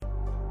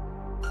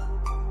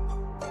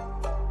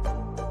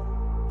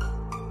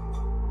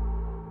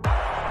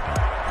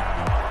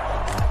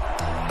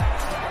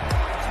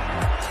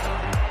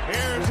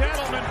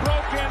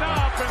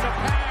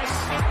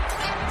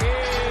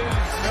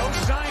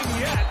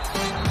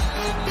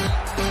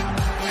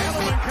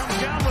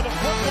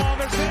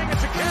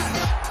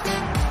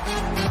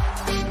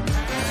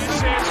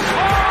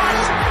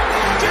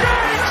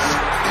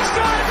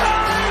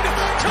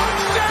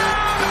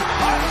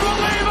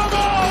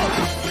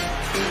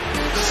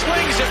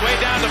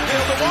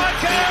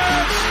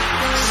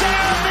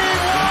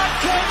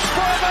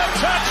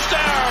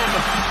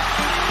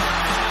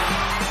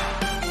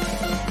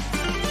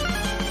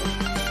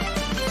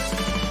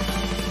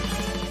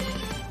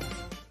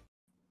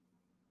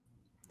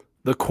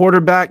The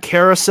quarterback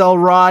carousel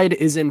ride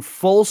is in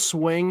full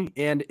swing,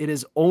 and it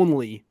has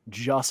only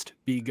just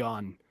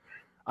begun.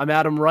 I'm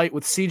Adam Wright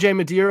with CJ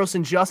Medeiros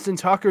and Justin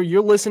Tucker.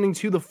 You're listening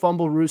to the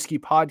Fumblerooski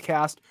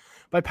podcast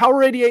by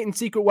Power 88 and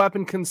Secret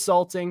Weapon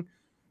Consulting.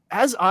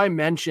 As I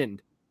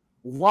mentioned,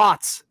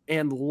 lots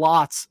and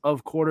lots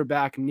of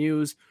quarterback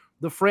news.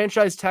 The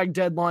franchise tag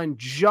deadline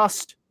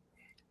just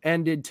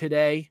ended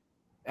today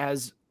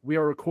as we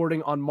are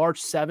recording on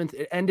March 7th.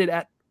 It ended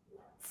at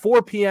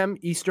 4 p.m.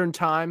 Eastern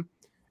time.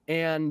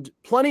 And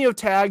plenty of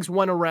tags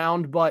went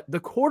around, but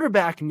the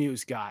quarterback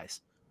news, guys,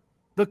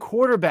 the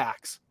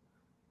quarterbacks.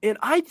 And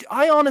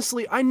I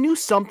honestly, I knew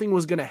something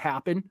was going to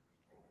happen,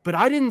 but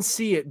I didn't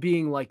see it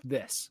being like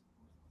this.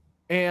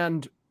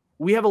 And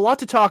we have a lot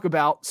to talk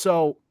about.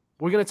 So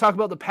we're going to talk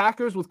about the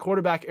Packers with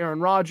quarterback Aaron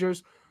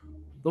Rodgers,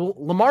 the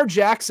Lamar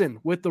Jackson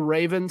with the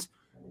Ravens,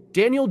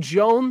 Daniel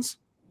Jones,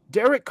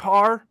 Derek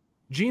Carr,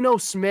 Geno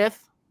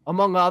Smith,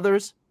 among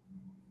others.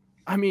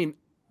 I mean,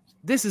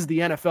 this is the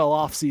NFL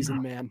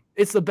offseason, man.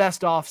 It's the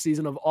best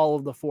offseason of all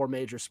of the four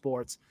major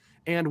sports,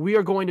 and we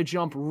are going to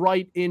jump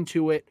right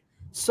into it.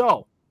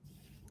 So,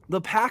 the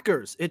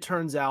Packers, it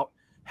turns out,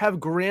 have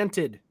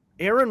granted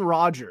Aaron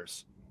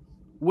Rodgers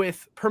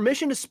with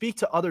permission to speak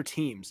to other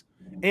teams,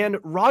 and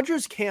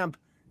Rodgers' camp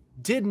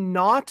did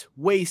not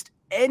waste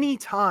any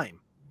time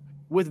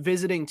with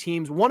visiting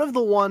teams. One of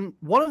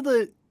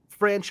the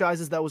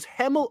franchises that was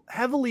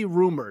heavily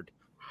rumored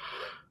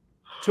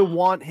to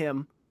want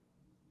him,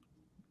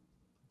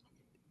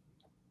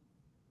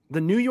 the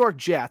New York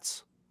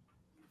Jets.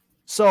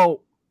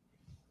 So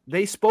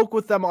they spoke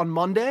with them on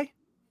Monday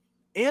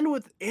and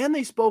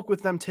they spoke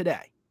with them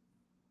today.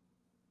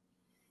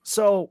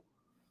 So,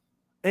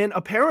 and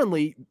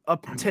apparently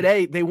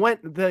today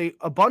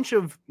a bunch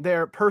of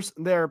their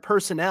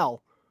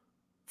personnel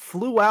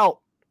flew out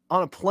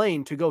on a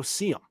plane to go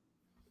see him.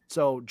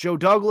 So Joe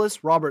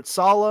Douglas, Robert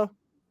Saleh,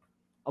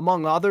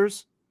 among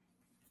others.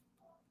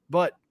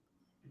 But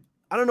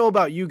I don't know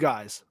about you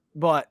guys,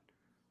 but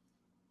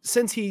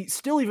since he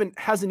still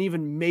hasn't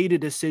even made a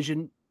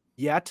decision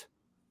yet,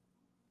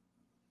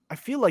 I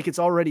feel like it's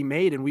already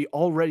made and we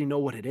already know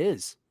what it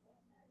is.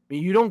 I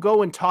mean, you don't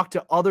go and talk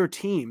to other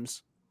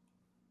teams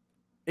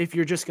if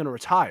you're just going to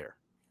retire.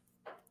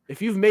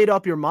 If you've made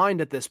up your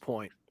mind at this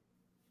point,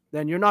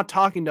 then you're not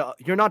talking to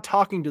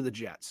the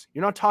Jets.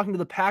 You're not talking to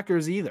the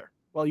Packers either.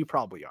 Well, you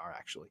probably are,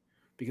 actually,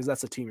 because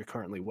that's the team you're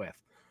currently with.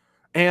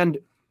 And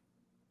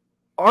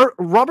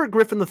Robert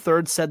Griffin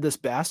III said this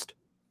best.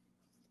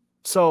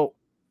 So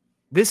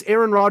this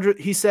Aaron Rodgers,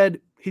 he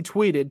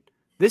tweeted,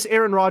 "This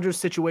Aaron Rodgers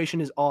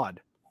situation is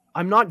odd.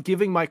 I'm not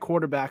giving my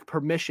quarterback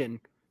permission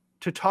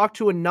to talk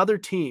to another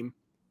team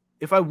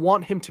if I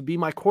want him to be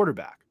my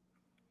quarterback.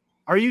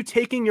 Are you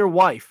taking your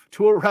wife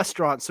to a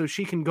restaurant so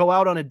she can go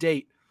out on a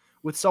date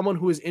with someone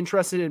who is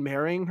interested in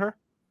marrying her?"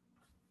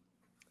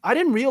 I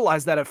didn't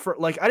realize that at first.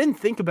 Like, I didn't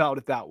think about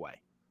it that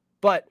way.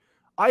 But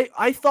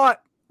I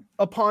thought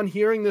upon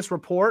hearing this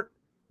report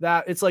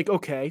that it's like,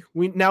 okay,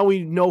 we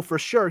know for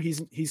sure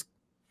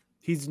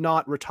he's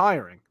not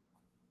retiring.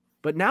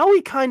 But now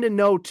we kind of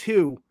know,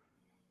 too,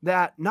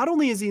 that not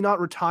only is he not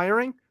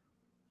retiring,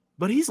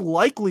 but he's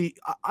likely,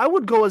 I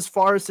would go as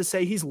far as to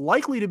say he's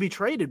likely to be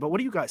traded. But what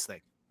do you guys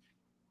think?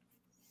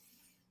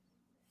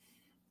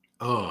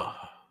 Oh,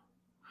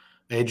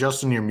 hey,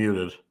 Justin, you're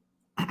muted.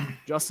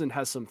 Justin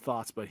has some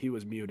thoughts, but he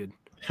was muted.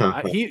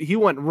 He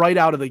went right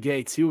out of the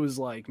gates. He was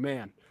like,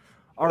 man,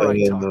 all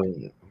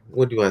right,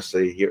 what do I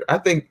say here? I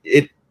think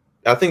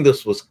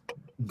this was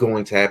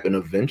going to happen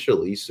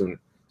eventually, sooner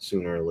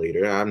or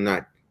later. I'm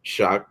not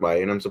shocked by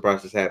it. I'm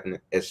surprised it's happened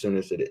as soon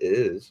as it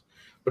is.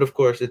 But of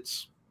course,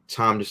 it's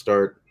time to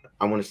start.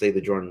 I want to say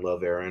the Jordan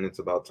Love era, and it's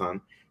about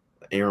time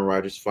Aaron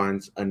Rodgers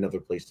finds another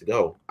place to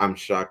go. I'm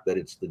shocked that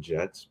it's the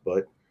Jets,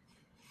 but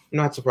I'm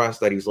not surprised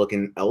that he's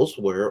looking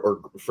elsewhere or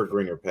for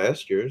greener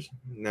pastures.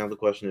 Now the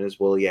question is,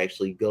 will he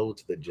actually go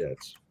to the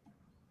Jets?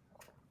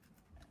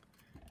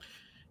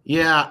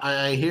 Yeah,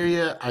 I hear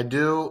you. I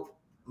do,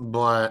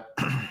 but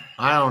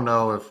I don't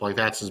know if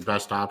that's his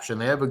best option.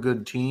 They have a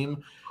good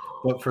team,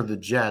 but for the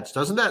Jets,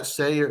 doesn't that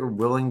say you're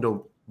willing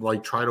to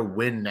try to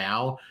win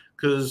now?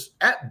 Because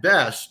at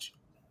best,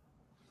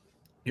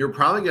 you're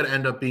probably going to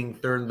end up being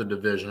third in the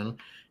division,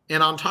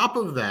 and on top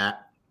of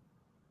that,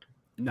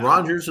 no.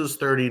 Rodgers is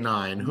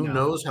 39. Who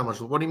knows how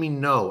much? What do you mean,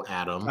 no,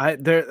 Adam?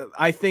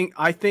 I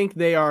think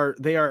they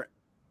are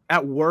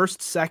at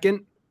worst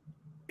second.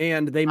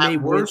 And they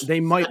might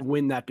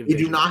win that division.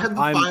 They do not have the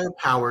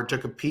firepower to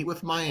compete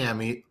with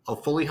Miami, a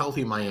fully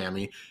healthy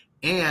Miami,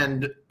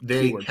 and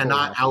they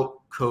cannot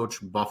out-coach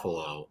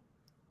Buffalo.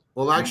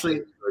 Well,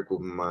 actually, with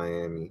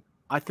Miami,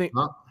 I think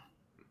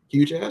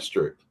huge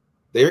asterisk.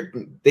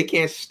 They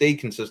can't stay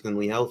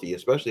consistently healthy,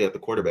 especially at the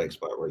quarterback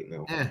spot right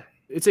now.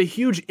 It's a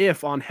huge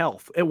if on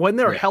health. And when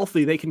they're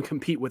healthy, they can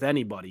compete with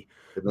anybody.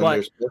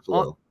 But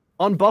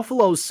on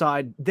Buffalo's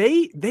side,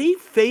 they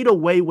fade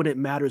away when it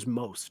matters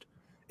most.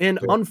 And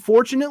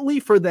unfortunately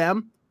for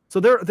them, so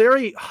they're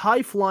a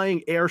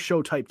high-flying air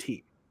show type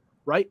team,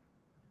 right?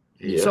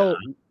 Yeah. So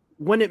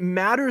when it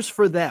matters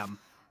for them,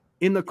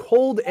 in the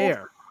cold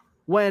air,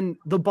 when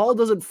the ball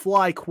doesn't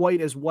fly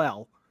quite as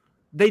well,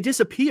 they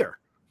disappear.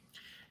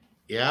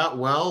 Yeah,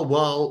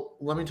 well,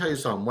 let me tell you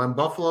something. When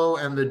Buffalo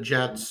and the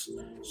Jets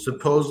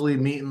supposedly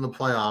meet in the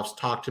playoffs,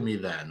 talk to me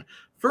then.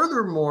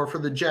 Furthermore, for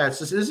the Jets,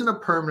 this isn't a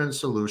permanent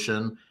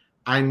solution.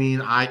 I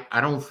mean, I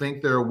don't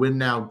think they're a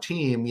win-now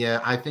team,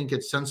 yet I think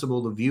it's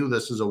sensible to view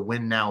this as a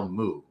win-now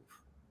move.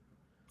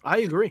 I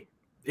agree.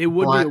 It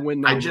would be a win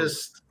now.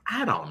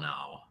 I don't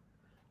know.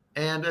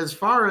 And as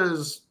far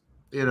as,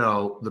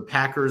 the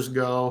Packers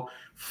go,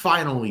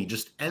 finally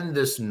just end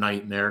this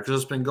nightmare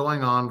because it's been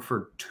going on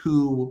for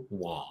too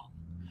long.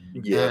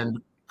 Yeah.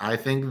 And I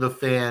think the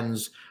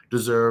fans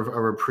deserve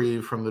a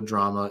reprieve from the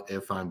drama,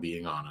 if I'm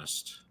being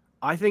honest.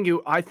 I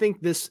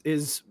think this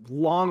is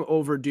long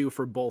overdue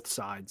for both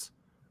sides.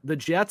 The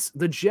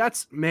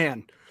Jets,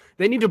 man,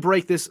 they need to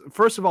break this.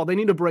 First of all, they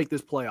need to break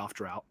this playoff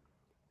drought.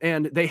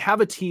 And they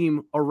have a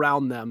team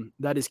around them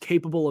that is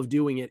capable of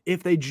doing it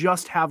if they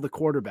just have the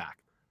quarterback.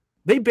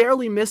 They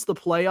barely missed the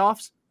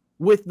playoffs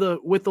with the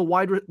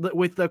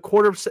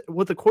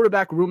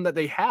quarterback room that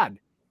they had.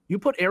 You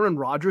put Aaron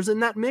Rodgers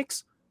in that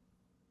mix.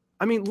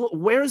 I mean, look,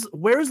 where's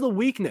the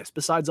weakness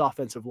besides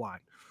offensive line?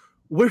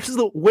 Where's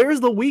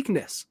the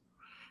weakness?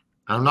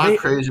 I'm not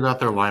crazy about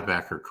their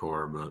linebacker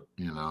core, but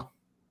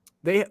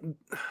they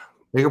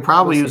could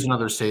probably use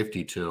another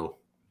safety too.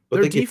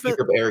 But they could pick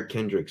up Eric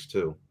Kendricks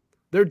too.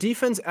 Their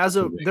defense as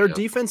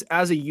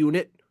a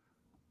unit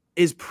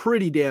is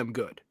pretty damn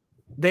good.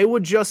 They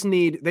would just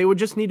need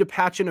to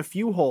patch in a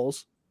few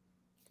holes.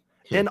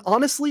 And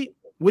honestly,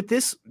 with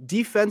this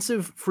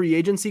defensive free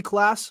agency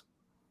class,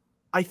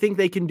 I think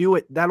they can do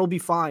it. That'll be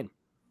fine.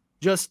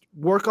 Just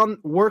work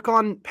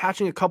on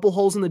patching a couple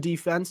holes in the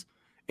defense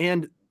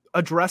and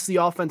address the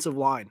offensive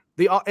line.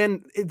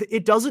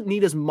 It doesn't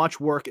need as much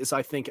work as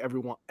I think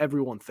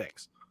everyone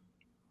thinks.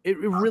 It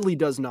really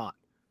does not.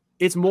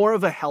 It's more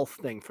of a health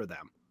thing for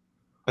them.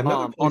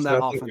 Another place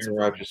that I think Aaron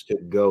Rodgers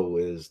could go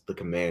is the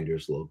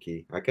Commanders, low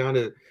key. I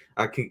can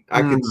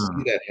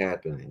see that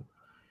happening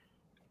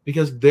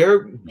because their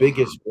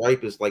biggest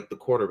gripe is like the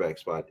quarterback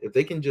spot. If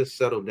they can just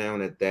settle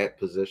down at that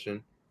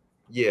position,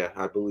 yeah,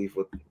 I believe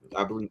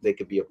they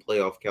could be a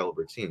playoff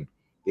caliber team.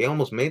 They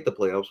almost made the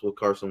playoffs with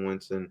Carson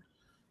Wentz and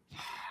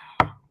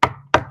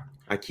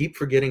I keep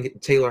forgetting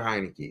Taylor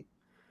Heineke.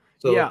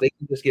 So if they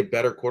can just get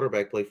better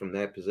quarterback play from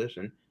that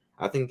position,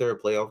 I think they're a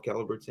playoff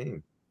caliber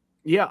team.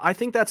 Yeah, I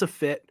think that's a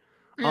fit.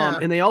 Yeah.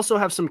 And they also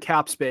have some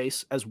cap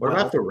space as well. What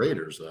about the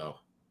Raiders, though?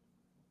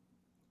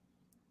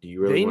 Do you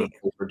really want to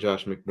play for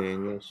Josh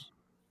McDaniels?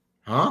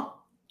 Huh?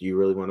 Do you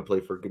really want to play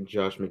for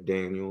Josh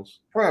McDaniels?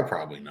 Well,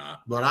 probably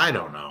not, but I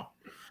don't know.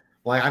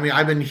 Like, I mean,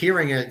 I've been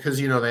hearing it because,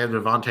 they have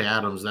Devontae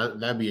Adams.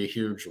 That'd be a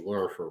huge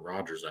lure for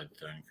Rodgers, I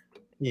think.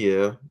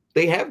 Yeah,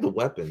 they have the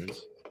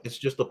weapons. It's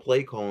just the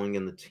play calling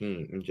in the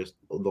team and just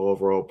the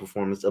overall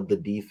performance of the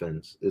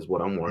defense is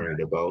what I'm worried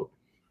about.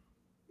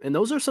 And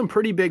those are some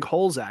pretty big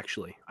holes,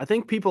 actually. I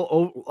think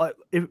people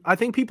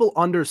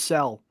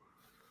undersell.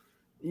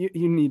 You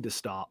need to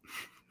stop.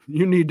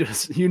 You need to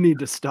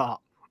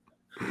stop.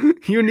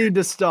 You need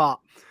to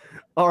stop.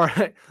 All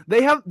right.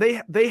 They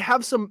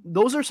have some.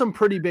 Those are some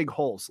pretty big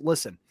holes.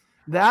 Listen,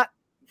 that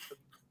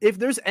if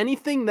there's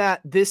anything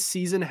that this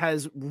season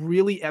has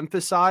really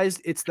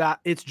emphasized,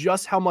 it's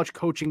just how much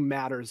coaching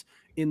matters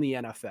in the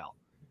NFL.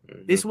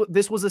 Mm-hmm.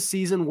 This was a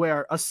season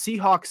where a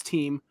Seahawks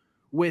team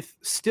with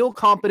still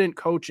competent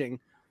coaching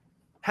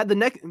had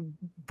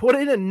put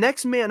in a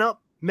next man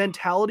up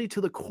mentality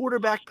to the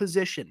quarterback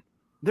position.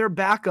 Their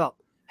backup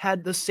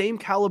had the same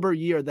caliber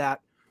year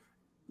that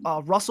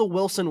Russell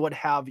Wilson would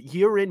have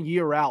year in,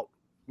 year out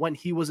when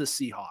he was a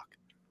Seahawk.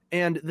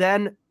 And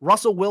then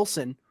Russell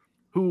Wilson,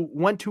 who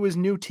went to his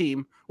new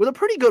team with a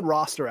pretty good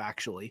roster,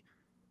 actually,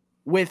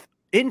 with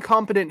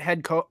incompetent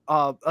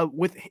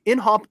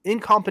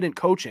incompetent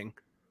coaching,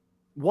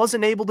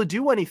 wasn't able to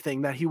do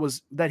anything that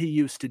he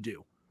used to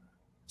do.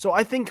 So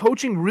I think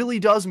coaching really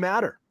does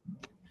matter.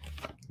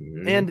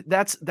 Mm-hmm. And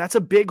that's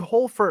a big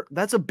hole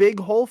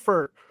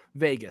for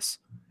Vegas.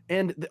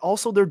 And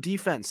also their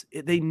defense,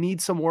 they need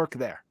some work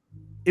there.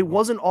 It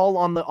wasn't all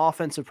on the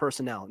offensive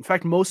personnel. In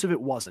fact, most of it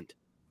wasn't.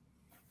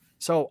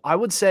 So I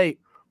would say,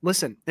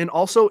 listen, and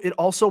also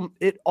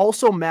it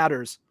also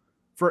matters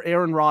for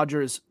Aaron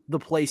Rodgers the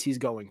place he's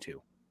going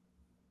to.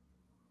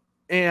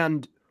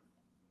 And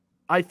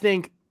I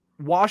think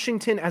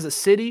Washington as a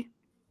city,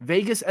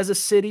 Vegas as a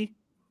city,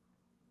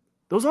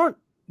 those aren't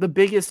the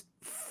biggest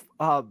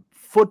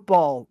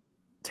football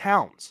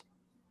towns.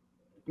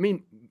 I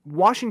mean,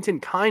 Washington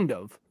kind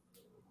of,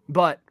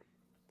 but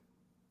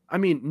I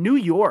mean, New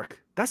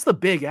York, that's the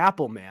Big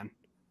Apple, man.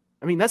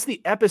 I mean, that's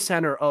the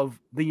epicenter of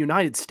the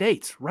United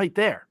States right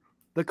there,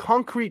 the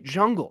concrete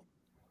jungle.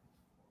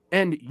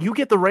 And you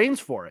get the reins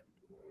for it.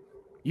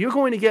 You're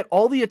going to get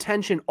all the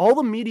attention, all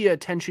the media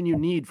attention you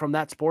need from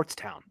that sports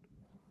town.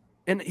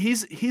 And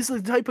he's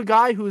the type of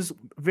guy who's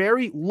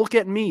very, look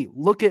at me,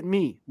 look at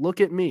me, look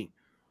at me.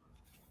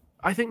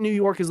 I think New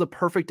York is the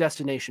perfect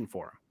destination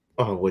for him.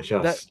 Oh, which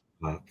us?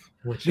 The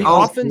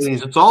Oh, offense,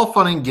 please. It's all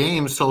fun and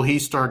games till he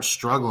starts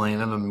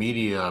struggling and the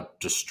media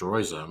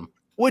destroys him.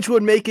 which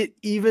would make it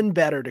even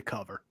better to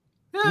cover,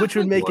 Yeah, which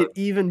would make it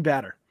even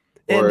better.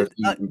 Or And if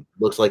he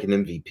looks like an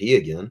MVP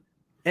again.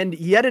 and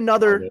yet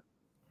another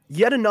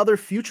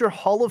future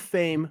Hall of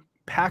Fame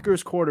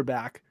Packers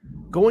quarterback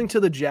going to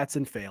the Jets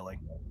and failing.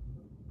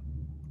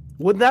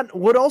 Would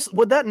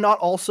that not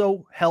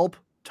also help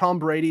Tom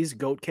Brady's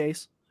GOAT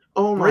case?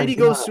 Oh my Brady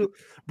God.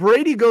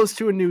 goes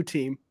to a new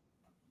team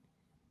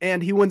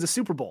and he wins a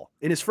Super Bowl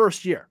in his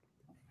first year.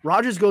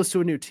 Rodgers goes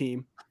to a new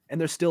team and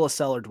they're still a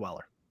cellar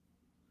dweller.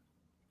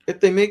 If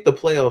they make the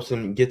playoffs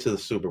and get to the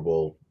Super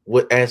Bowl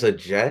as a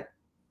Jet,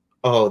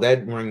 oh,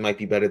 that ring might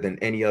be better than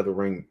any other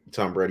ring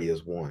Tom Brady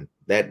has won.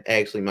 That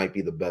actually might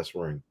be the best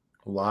ring.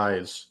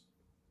 Lies.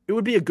 It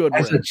would be a good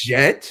As ring. a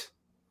Jet?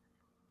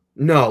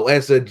 No,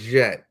 as a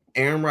Jet.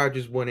 Aaron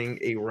Rodgers winning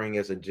a ring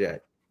as a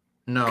Jet.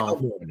 No.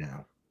 Come on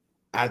now.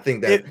 I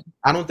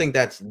don't think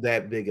that's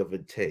that big of a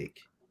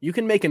take. You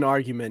can make an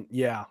argument.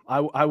 Yeah,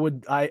 I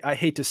would. I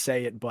hate to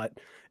say it, but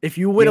if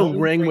you win a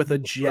ring with a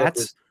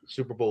Jets,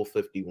 Super Bowl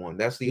 51.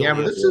 That's the Yeah,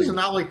 only but this is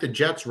not like the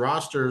Jets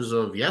rosters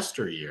of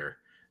yesteryear.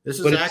 This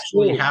is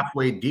actually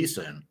halfway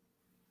decent.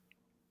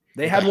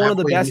 They had one of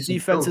the best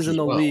defenses in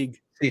the league.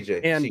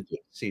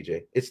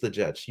 CJ, it's the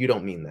Jets. You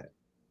don't mean that.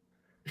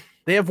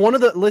 They have one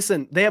of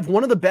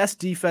the best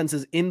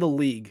defenses in the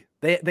league.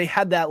 They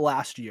had that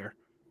last year.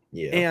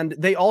 Yeah. And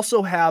they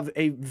also have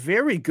a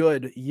very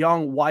good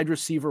young wide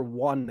receiver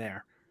one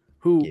there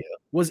who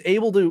was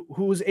able to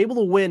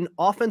win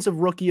offensive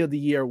rookie of the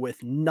year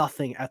with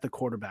nothing at the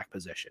quarterback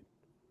position.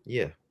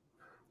 Yeah.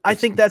 I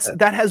think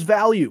that has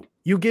value.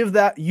 You give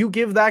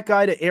that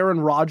guy to Aaron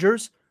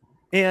Rodgers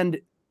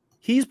and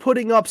he's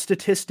putting up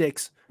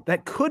statistics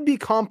that could be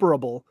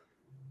comparable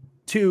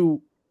to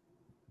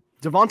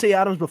Devontae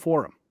Adams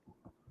before him.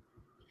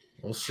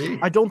 We'll see.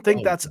 I don't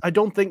think that's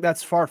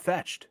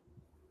far-fetched.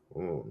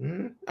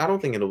 I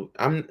don't think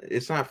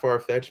it's not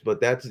far-fetched,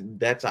 but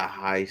that's a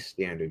high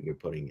standard you're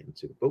putting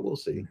into. But we'll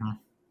see. Mm-hmm.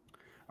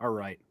 All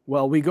right.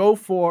 Well, we go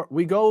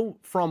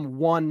from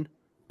one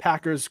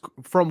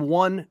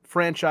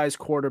franchise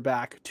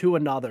quarterback to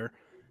another.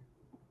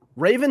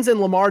 Ravens and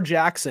Lamar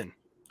Jackson.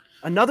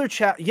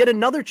 Yet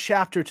another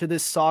chapter to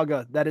this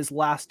saga that has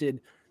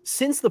lasted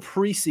since the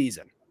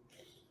preseason.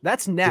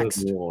 That's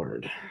next. Good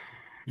Lord.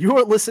 You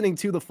are listening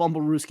to the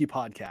Fumblerooski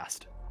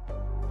podcast.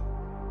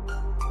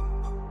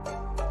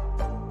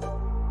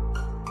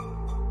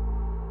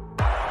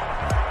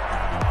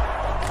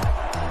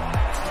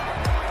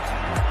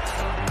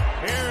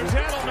 Here's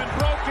Edelman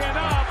broken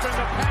up, and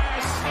the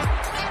pass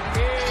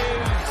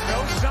is no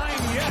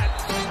sign yet.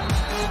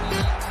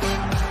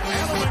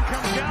 Edelman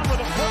comes down with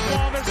a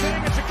football. They're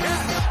saying it's a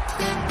catch.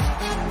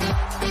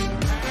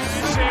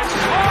 It's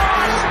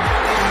caught!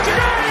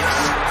 Diggs!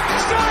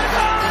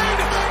 Sideline!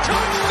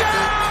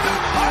 Touchdown!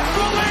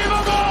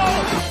 Unbelievable!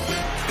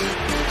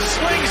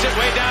 Swings it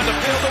way down the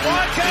field to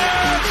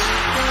Watkins!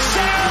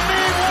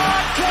 Sammy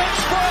Watkins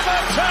for the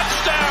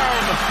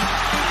touchdown!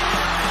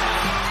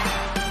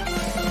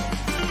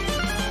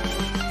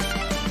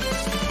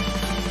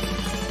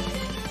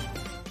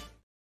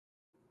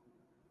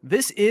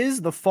 This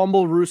is the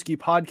Fumblerooski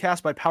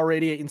podcast by Power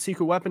 88 and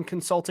Secret Weapon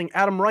Consulting.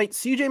 Adam Wright,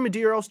 CJ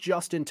Medeiros,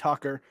 Justin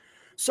Tucker.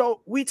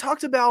 So we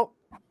talked about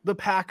the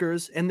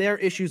Packers and their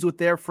issues with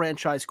their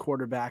franchise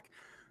quarterback.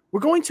 We're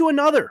going to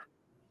another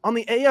on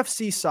the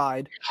AFC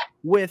side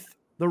with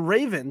the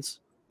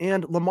Ravens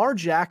and Lamar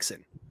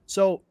Jackson.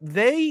 So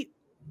they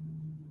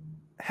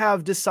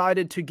have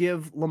decided to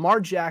give Lamar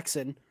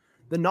Jackson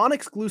the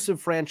non-exclusive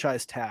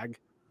franchise tag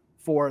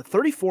for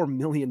 $34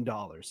 million.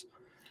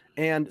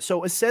 And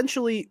so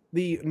essentially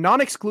the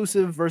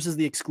non-exclusive versus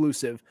the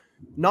exclusive.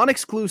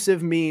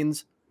 Non-exclusive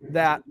means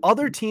that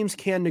other teams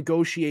can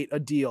negotiate a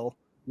deal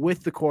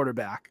with the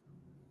quarterback.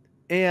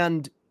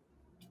 And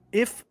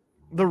if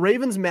the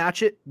Ravens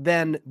match it,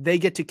 then they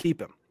get to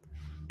keep him.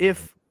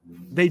 If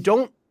they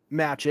don't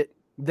match it,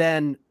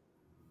 then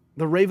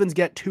the Ravens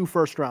get 2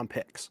 first-round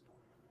picks.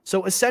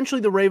 So essentially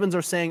the Ravens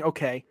are saying,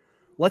 okay,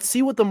 let's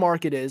see what the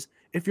market is.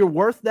 If you're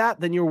worth that,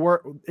 then you're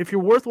worth. If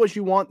you're worth what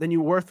you want, then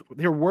you're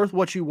worth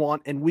what you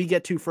want, and we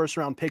get 2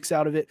 first-round picks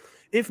out of it.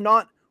 If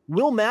not,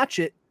 we'll match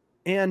it,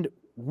 and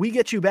we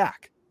get you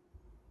back.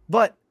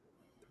 But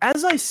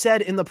as I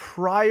said in the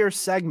prior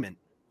segment,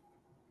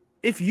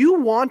 if you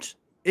want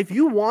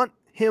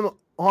him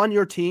on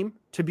your team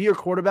to be your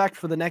quarterback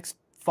for the next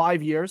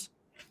 5 years,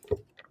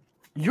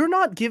 you're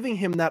not giving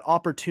him that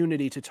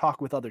opportunity to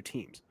talk with other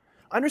teams.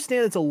 I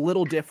understand it's a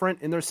little different,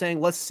 and they're saying,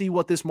 let's see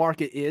what this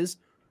market is.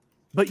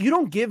 But you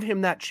don't give him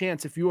that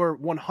chance if you are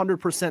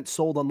 100%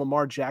 sold on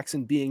Lamar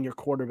Jackson being your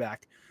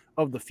quarterback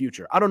of the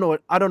future. I don't know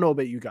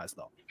about you guys,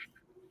 though.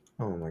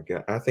 Oh, my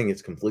God. I think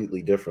it's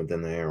completely different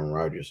than the Aaron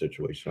Rodgers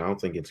situation. I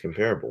don't think it's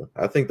comparable.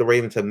 I think the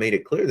Ravens have made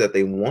it clear that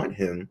they want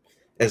him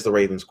as the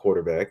Ravens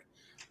quarterback.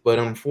 But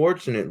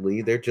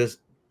unfortunately,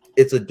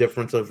 it's a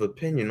difference of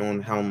opinion on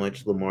how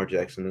much Lamar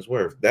Jackson is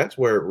worth. That's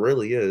where it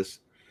really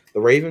is.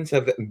 The Ravens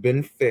have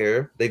been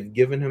fair. They've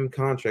given him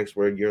contracts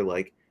where you're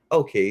like,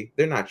 okay,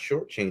 they're not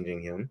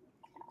shortchanging him.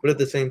 But at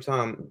the same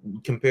time,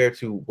 compared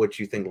to what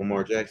you think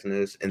Lamar Jackson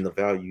is and the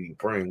value he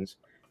brings,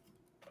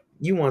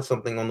 you want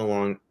something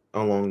along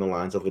the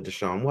lines of a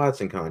Deshaun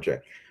Watson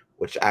contract,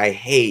 which I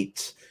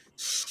hate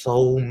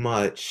so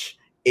much.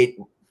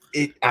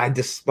 I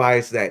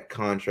despise that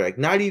contract.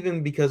 Not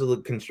even because of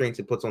the constraints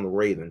it puts on the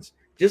Ravens.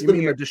 Just You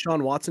mean the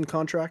Deshaun Watson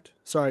contract?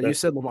 Sorry, you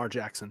said Lamar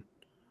Jackson.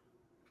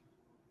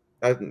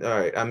 All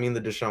right, I mean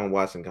the Deshaun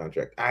Watson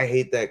contract. I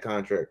hate that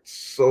contract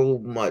so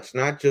much,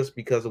 not just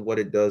because of what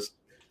it does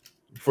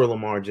for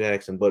Lamar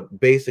Jackson, but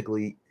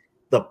basically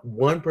the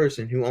one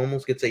person who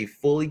almost gets a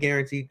fully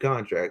guaranteed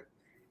contract,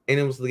 and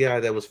it was the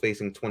guy that was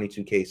facing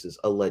 22 cases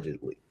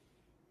allegedly.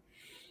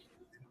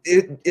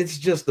 It's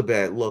just a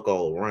bad look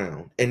all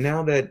around. And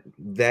now that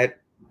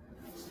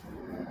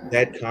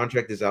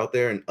contract is out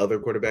there and other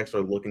quarterbacks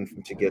are looking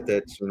to get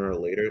that sooner or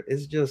later,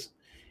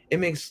 it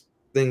makes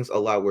things a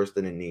lot worse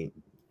than it need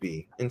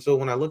be. And so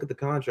when I look at the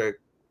contract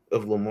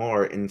of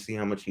Lamar and see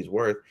how much he's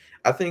worth,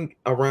 I think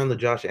around the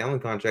Josh Allen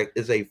contract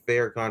is a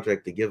fair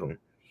contract to give him.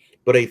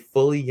 But a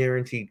fully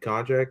guaranteed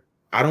contract,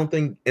 I don't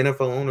think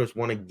NFL owners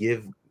want to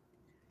give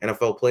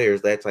NFL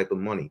players that type of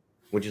money,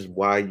 which is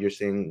why you're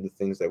seeing the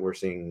things that we're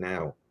seeing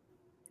now.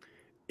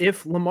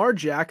 If Lamar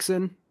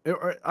Jackson,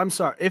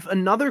 if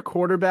another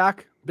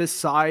quarterback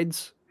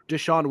besides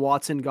Deshaun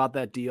Watson got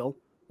that deal,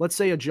 let's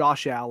say a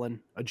Josh Allen,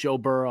 a Joe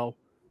Burrow,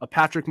 a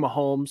Patrick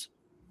Mahomes,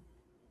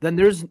 then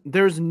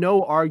there's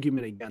no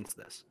argument against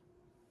this.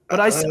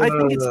 But I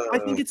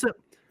think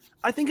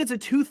it's a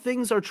two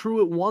things are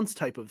true at once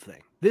type of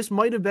thing. That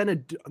might have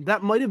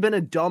been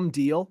a dumb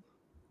deal,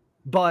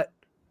 but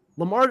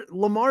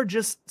Lamar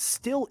just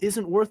still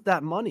isn't worth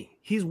that money.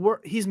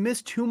 He's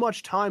missed too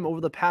much time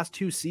over the past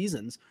 2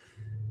 seasons.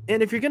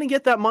 And if you're going to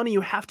get that money,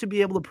 you have to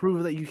be able to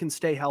prove that you can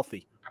stay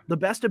healthy. The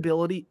best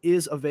ability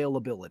is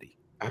availability.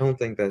 I don't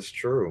think that's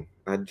true.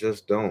 I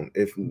just don't.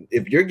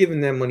 If you're giving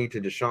that money to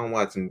Deshaun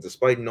Watson,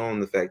 despite knowing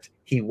the fact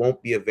he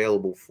won't be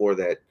available for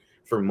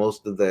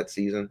most of that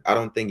season, I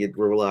don't think it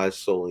relies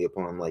solely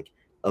upon like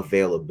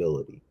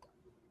availability.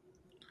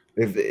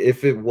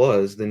 If it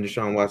was, then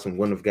Deshaun Watson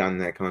wouldn't have gotten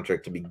that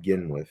contract to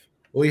begin with.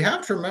 Well, you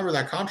have to remember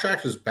that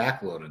contract is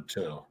backloaded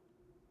too.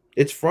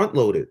 It's front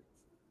loaded.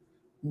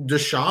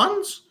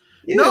 Deshaun's?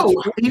 Yeah, no,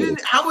 he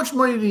didn't. How much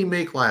money did he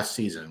make last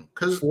season?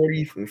 Because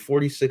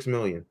 46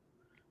 million.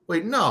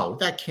 Wait, no,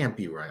 that can't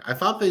be right. I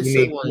thought they he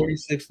said made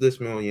 46 this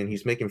million.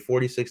 He's making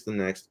 46 the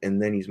next,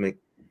 and then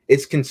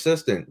it's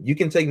consistent. You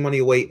can take money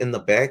away in the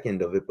back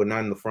end of it, but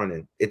not in the front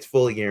end. It's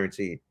fully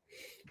guaranteed.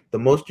 The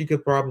most you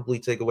could probably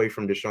take away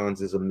from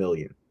Deshaun's is $1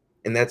 million,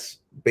 and that's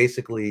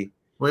basically.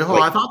 Wait, hold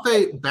on. I thought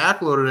they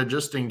backloaded it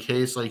just in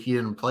case, like he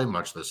didn't play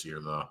much this year,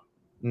 though.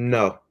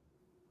 No.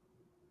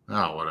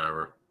 Oh,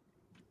 whatever.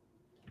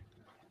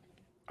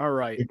 All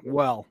right.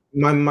 Well,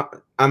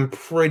 I'm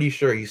pretty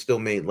sure he still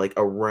made like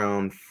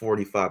around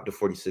 45 to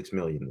 46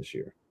 million this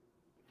year.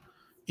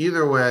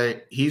 Either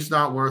way, he's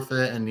not worth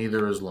it, and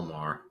neither is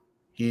Lamar.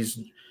 He's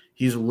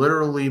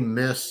literally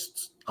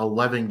missed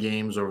 11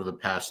 games over the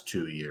past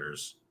 2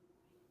 years.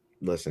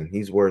 Listen,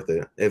 he's worth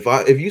it.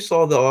 If you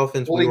saw the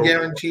offense fully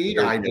guaranteed,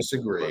 I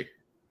disagree.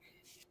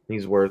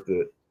 He's worth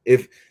it.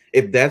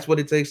 If that's what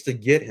it takes to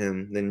get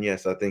him, then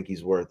yes, I think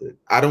he's worth it.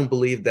 I don't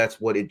believe that's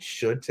what it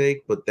should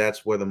take, but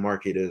that's where the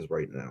market is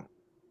right now.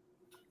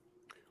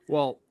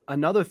 Well,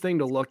 another thing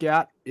to look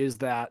at is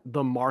that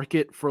the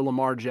market for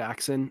Lamar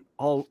Jackson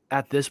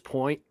at this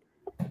point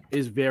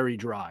is very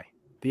dry.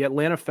 The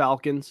Atlanta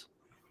Falcons,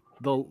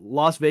 the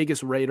Las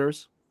Vegas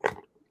Raiders,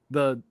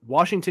 the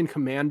Washington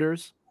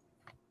Commanders,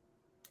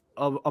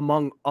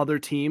 among other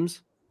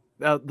teams,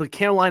 the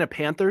Carolina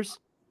Panthers,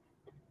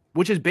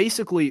 which is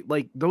basically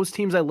like those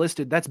teams I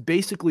listed. That's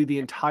basically the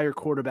entire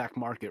quarterback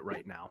market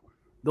right now.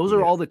 Those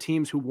are all the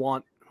teams who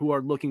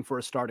are looking for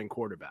a starting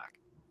quarterback,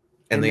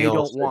 and they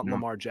don't want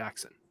Lamar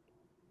Jackson.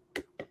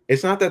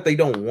 It's not that they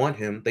don't want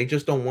him; they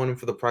just don't want him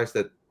for the price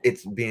that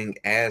it's being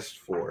asked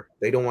for.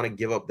 They don't want to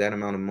give up that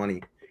amount of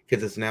money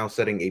because it's now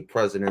setting a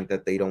precedent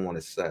that they don't want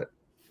to set.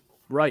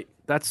 Right.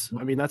 That's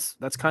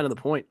kind of the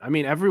point. I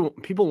mean,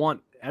 people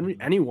want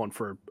anyone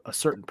for a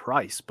certain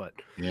price, but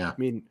yeah, I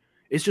mean,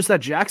 it's just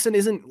that Jackson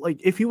isn't like,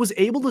 if he was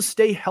able to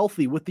stay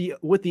healthy with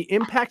the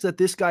impact that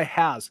this guy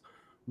has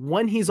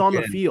when he's on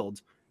the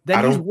field,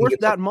 then he's worth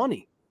that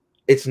money.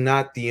 It's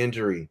not the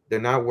injury. They're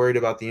not worried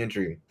about the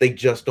injury. They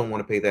just don't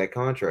want to pay that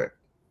contract.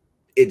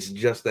 It's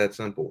just that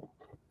simple.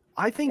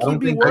 I think he'd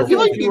be worth it. I feel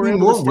like he'd be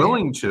more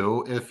willing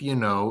to if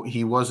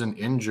he wasn't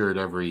injured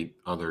every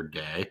other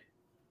day.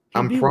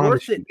 I'm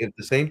promise you, if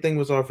the same thing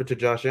was offered to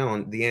Josh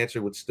Allen, the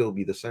answer would still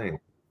be the same.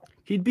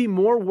 He'd be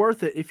more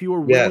worth it if you were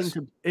willing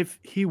to, if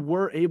he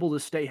were able to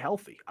stay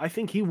healthy. I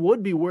think he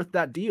would be worth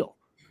that deal.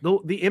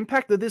 Though the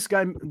impact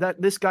that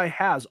this guy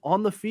has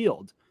on the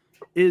field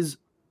is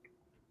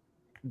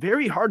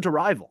very hard to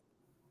rival.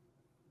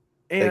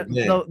 And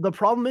the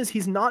problem is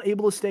he's not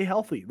able to stay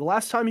healthy. The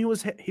last time he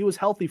was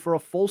healthy for a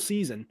full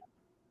season,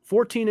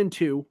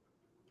 14-2,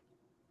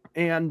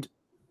 and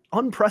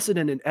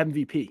unprecedented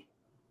MVP.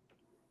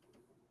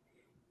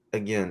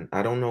 again,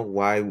 I don't know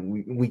why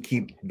we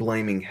keep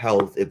blaming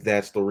health if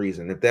that's the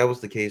reason. If that was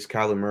the case,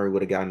 Kyler Murray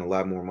would have gotten a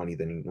lot more money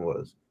than he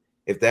was.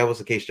 If that was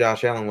the case,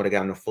 Josh Allen would have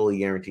gotten a fully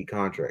guaranteed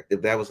contract.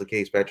 If that was the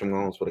case, Patrick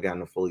Mahomes would have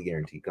gotten a fully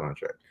guaranteed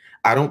contract.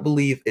 I don't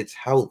believe it's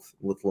health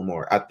with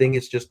Lamar. I think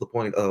it's just the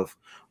point of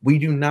we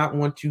do not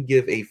want to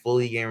give a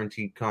fully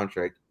guaranteed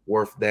contract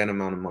worth that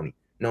amount of money,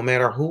 no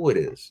matter who it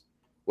is,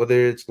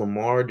 whether it's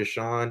Lamar,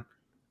 Deshaun,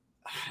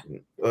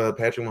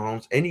 Patrick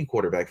Mahomes, any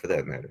quarterback for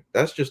that matter.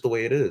 That's just the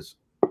way it is.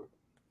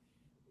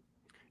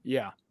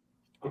 Yeah.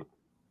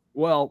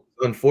 Well,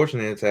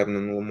 unfortunately, it's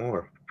happening to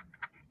Lamar.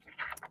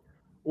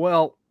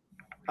 Well,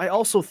 I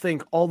also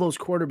think all those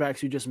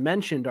quarterbacks you just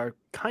mentioned are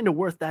kind of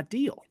worth that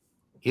deal.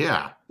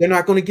 Yeah. They're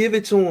not going to give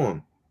it to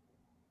him.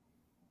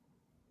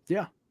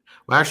 Yeah.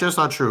 Well, actually, that's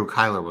not true.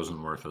 Kyler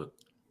wasn't worth it.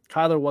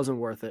 Kyler wasn't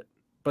worth it,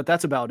 but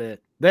that's about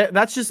it.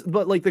 That's just,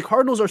 but like the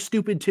Cardinals are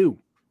stupid too.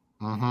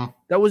 Mm-hmm.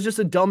 That was just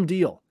a dumb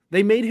deal.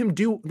 They made him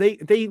do, they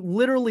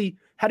literally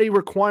had a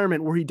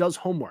requirement where he does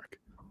homework.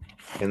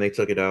 And they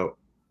took it out.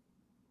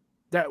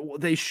 That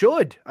they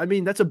should. I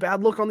mean, that's a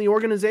bad look on the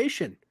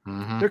organization.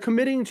 Mm-hmm. They're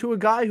committing to a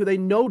guy who they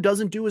know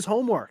doesn't do his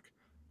homework,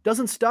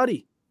 doesn't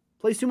study,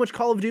 plays too much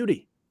Call of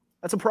Duty.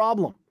 That's a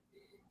problem.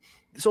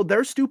 So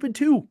they're stupid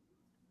too.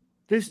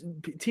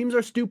 Teams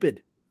are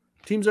stupid.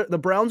 The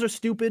Browns are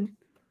stupid.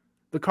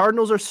 The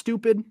Cardinals are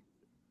stupid.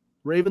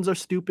 Ravens are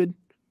stupid.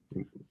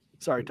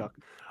 Sorry, Tuck.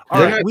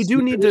 All right, we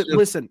do need to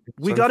listen.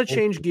 We got to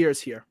change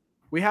gears here.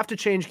 We have to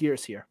change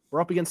gears here.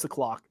 We're up against the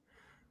clock.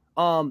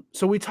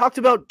 So we talked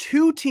about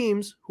two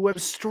teams who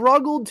have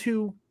struggled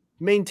to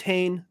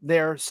maintain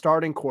their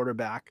starting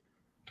quarterback.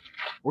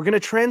 We're gonna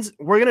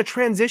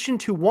transition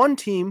to one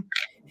team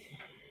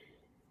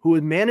who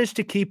had managed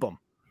to keep him,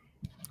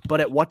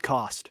 but at what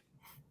cost?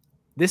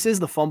 This is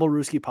the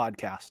Fumblerooski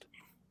podcast.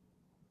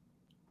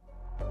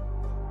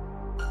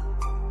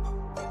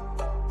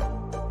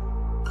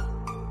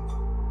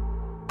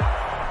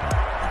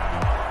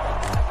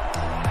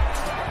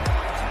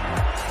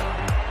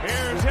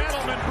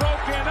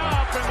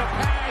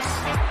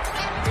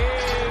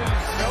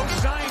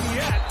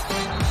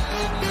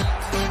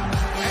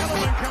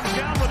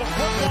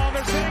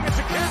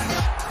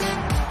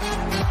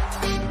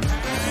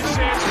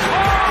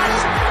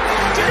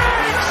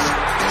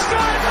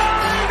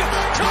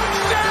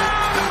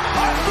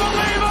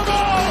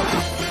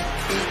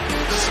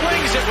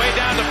 Way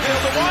down the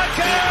field to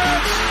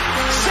Watkins.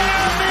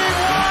 Sammy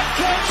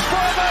Watkins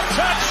for the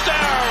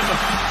touchdown.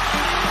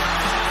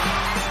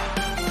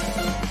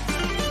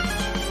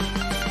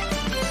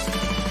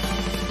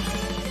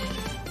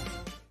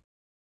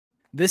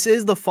 This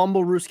is the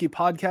Fumblerooski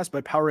podcast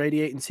by Power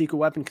 88 and Secret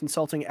Weapon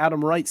Consulting.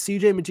 Adam Wright,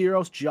 CJ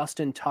Medeiros,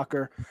 Justin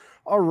Tucker.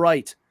 All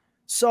right.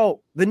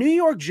 So the New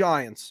York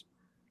Giants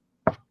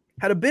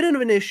had a bit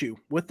of an issue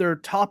with their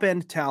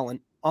top-end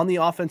talent on the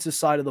offensive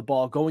side of the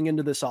ball going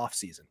into this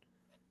offseason.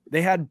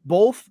 They had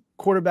both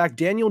quarterback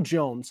Daniel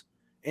Jones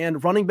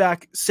and running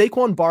back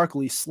Saquon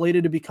Barkley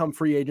slated to become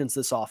free agents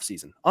this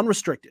offseason,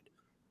 unrestricted.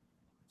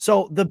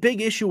 So the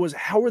big issue was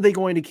how are they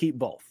going to keep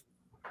both?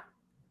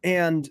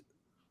 And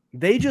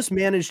they just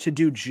managed to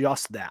do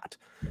just that.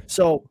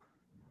 So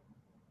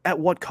at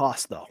what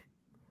cost, though?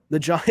 The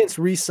Giants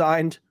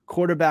re-signed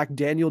quarterback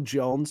Daniel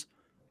Jones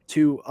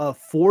to a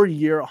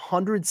 4-year,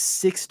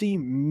 $160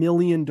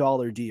 million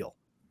deal.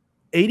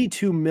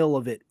 $82 million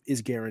of it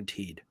is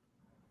guaranteed.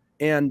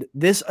 And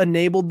this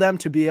enabled them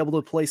to be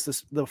able to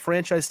place the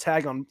franchise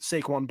tag on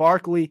Saquon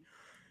Barkley,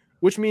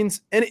 which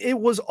means, and it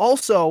was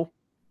also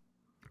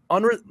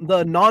under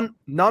the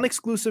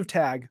non-exclusive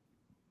tag,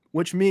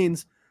 which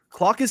means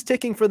clock is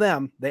ticking for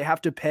them. They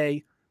have to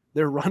pay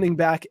their running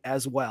back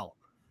as well.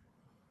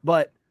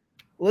 But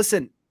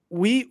listen,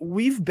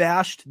 we've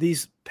bashed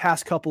these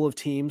past couple of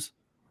teams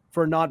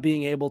for not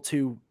being able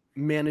to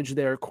manage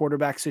their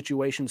quarterback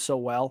situation so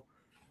well.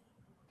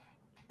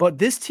 But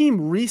this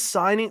team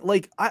re-signing,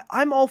 like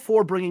I'm all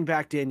for bringing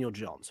back Daniel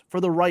Jones for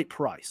the right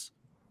price.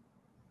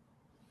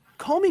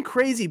 Call me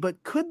crazy,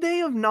 but could they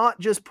have not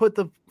just put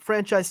the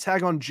franchise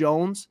tag on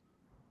Jones,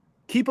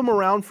 keep him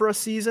around for a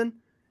season,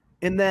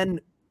 and then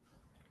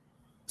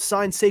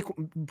sign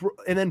Saquon,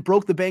 and then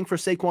broke the bank for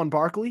Saquon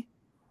Barkley?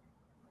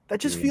 That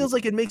just feels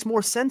like it makes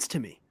more sense to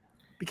me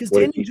because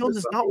Daniel Jones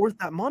is not worth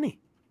that money.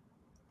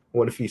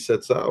 What if he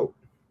sits out?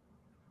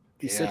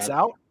 He sits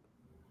out?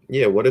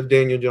 Yeah, what if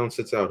Daniel Jones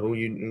sits out? What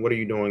are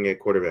you doing at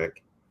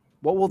quarterback?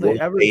 What will they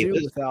ever do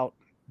without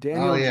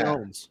Daniel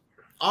Jones?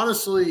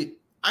 Honestly,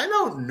 I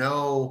don't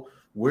know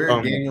where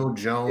Daniel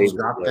Jones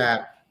got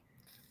that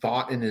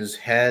thought in his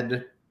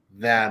head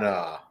that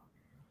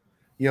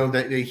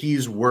that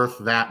he's worth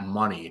that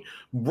money.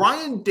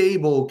 Brian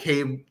Daboll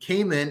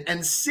came in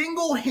and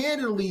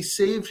single-handedly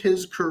saved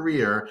his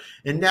career,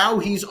 and now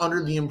he's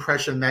under the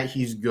impression that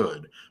he's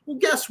good. Well,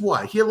 guess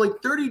what? He had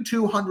like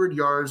 3,200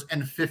 yards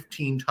and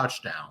 15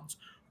 touchdowns.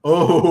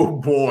 Oh,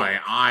 boy,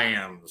 I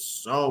am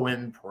so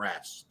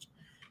impressed.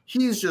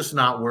 He's just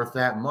not worth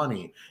that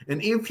money.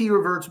 And if he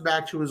reverts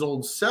back to his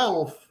old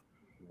self,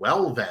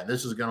 well, then,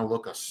 this is going to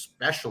look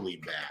especially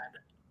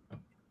bad.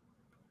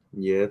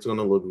 Yeah, it's going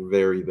to look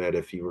very bad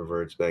if he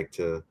reverts back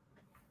to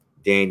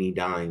Danny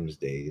Dimes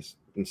days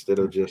instead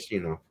of just,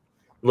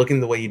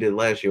 looking the way he did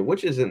last year,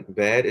 which isn't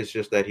bad. It's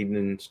just that he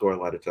didn't score a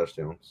lot of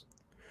touchdowns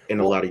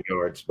and a lot of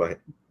yards by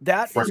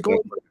that is going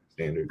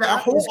standards.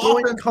 That is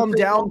going to come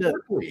down to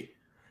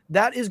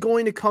that is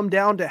going to come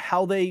down to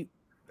how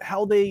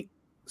they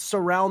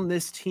surround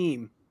this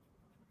team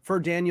for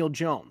Daniel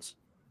Jones.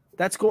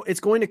 It's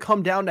going to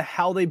come down to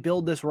how they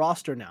build this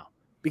roster now,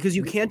 because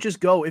you can't just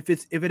go if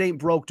it ain't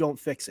broke, don't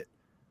fix it.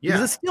 Yeah.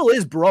 Because it still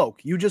is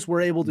broke. You just were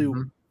able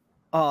to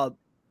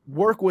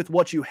work with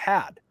what you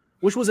had,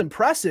 which was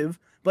impressive.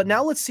 But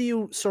now let's see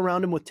you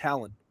surround him with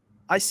talent.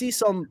 I see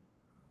some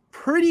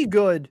pretty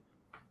good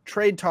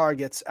trade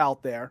targets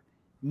out there,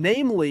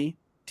 namely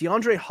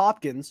DeAndre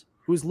Hopkins,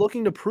 who's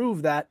looking to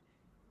prove that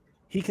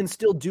he can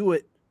still do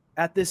it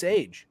at this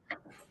age.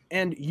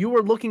 And you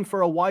are looking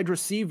for a wide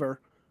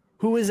receiver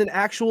who is an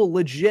actual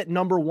legit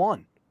number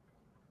one.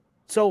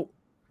 So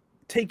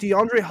take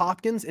DeAndre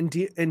Hopkins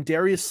and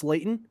Darius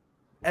Slayton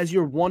as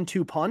your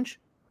 1-2 punch.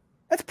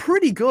 That's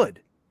pretty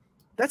good.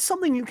 That's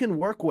something you can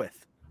work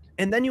with.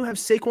 And then you have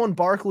Saquon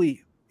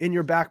Barkley in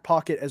your back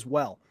pocket as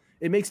well.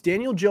 It makes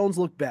Daniel Jones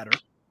look better.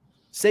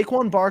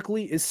 Saquon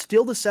Barkley is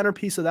still the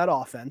centerpiece of that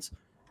offense.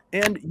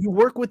 And you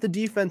work with the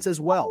defense as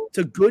well. It's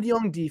a good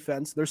young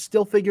defense. They're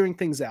still figuring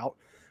things out.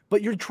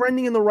 But you're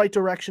trending in the right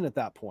direction at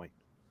that point.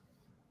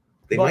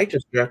 They might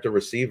just draft a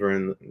receiver,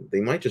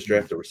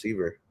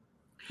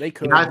 They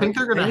could. Yeah, I think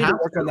they're going to have to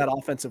work on that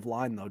offensive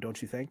line, though,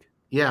 don't you think?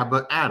 Yeah,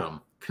 but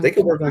Adam, they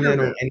could work on that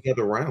on any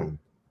other round.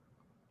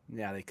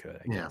 Yeah, they could,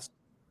 I guess.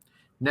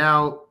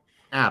 Now,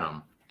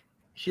 Adam,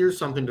 here's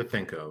something to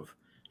think of.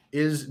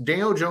 Is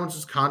Daniel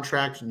Jones's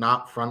contract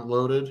not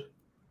front-loaded?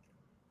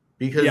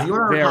 Because you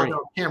and I are talking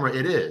on camera,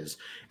 it is.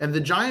 And the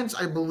Giants,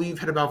 I believe,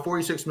 had about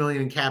 $46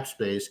 million in cap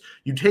space.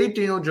 You take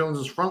Daniel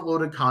Jones's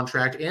front-loaded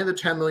contract and the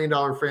 $10 million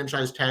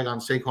franchise tag on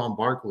Saquon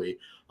Barkley.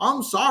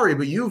 I'm sorry,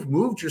 but you've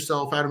moved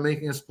yourself out of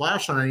making a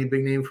splash on any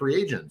big-name free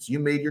agents. You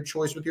made your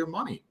choice with your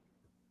money.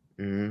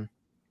 Mm-hmm.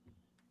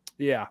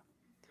 Yeah.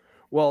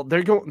 Well,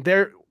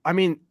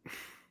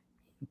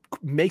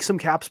 make some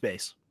cap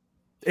space.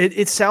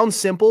 It sounds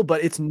simple,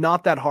 but it's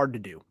not that hard to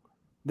do.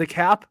 The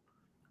cap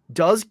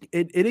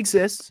it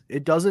exists.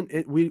 It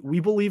doesn't, we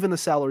believe in the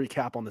salary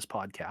cap on this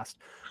podcast,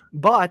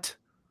 but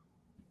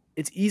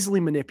it's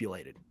easily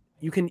manipulated.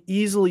 You can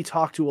easily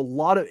talk to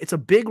it's a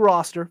big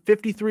roster,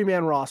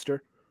 53-man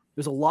roster.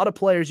 There's a lot of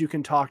players you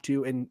can talk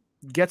to and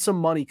get some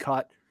money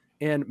cut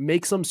and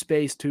make some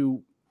space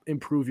to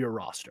improve your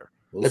roster.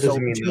 That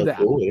doesn't mean they'll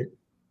do it.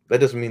 That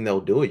doesn't mean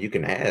they'll do it. You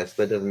can ask.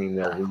 That doesn't mean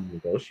they'll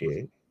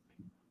renegotiate.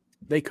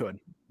 They could.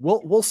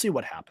 We'll see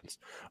what happens.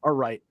 All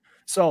right.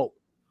 So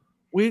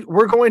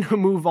we're going to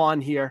move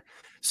on here.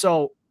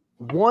 So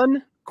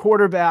one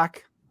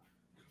quarterback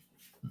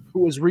who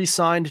was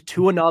re-signed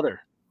to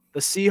another. The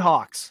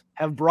Seahawks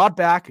have brought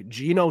back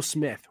Geno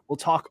Smith. We'll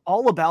talk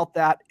all about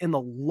that in the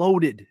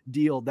loaded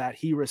deal that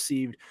he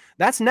received.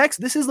 That's next.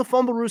 This is the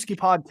Fumblerooski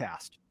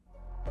podcast.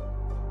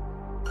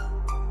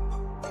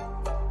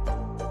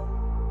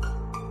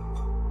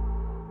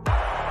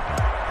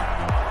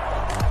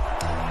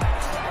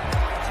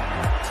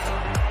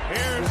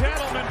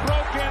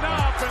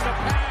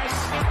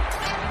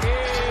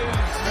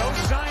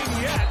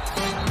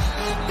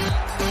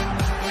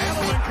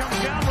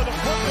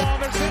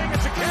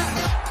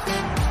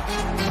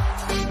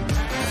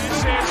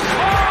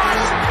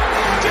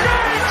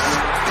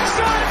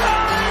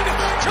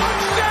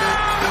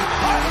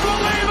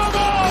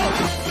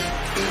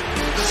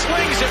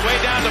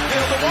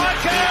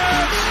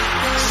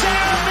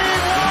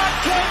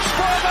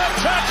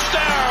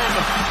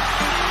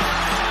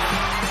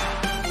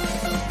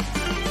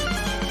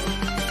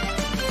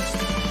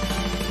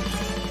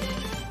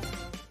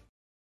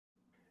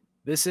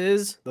 This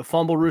is the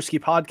Fumblerooski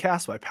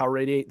podcast by Power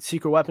 88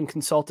 Secret Weapon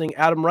Consulting.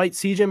 Adam Wright,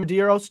 CJ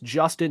Medeiros,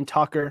 Justin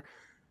Tucker.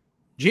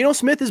 Geno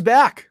Smith is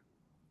back.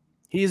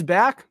 He is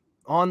back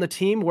on the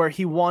team where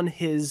he won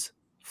his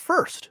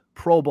first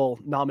Pro Bowl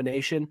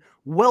nomination.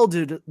 Well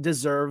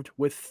deserved,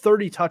 with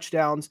 30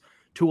 touchdowns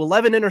to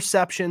 11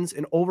 interceptions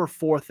and over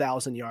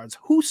 4,000 yards.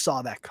 Who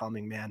saw that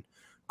coming, man?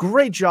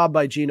 Great job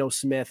by Geno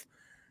Smith.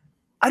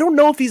 I don't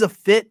know if he's a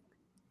fit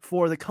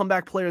for the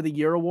Comeback Player of the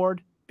Year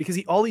award, because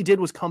all he did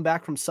was come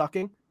back from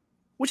sucking,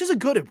 which is a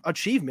good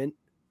achievement.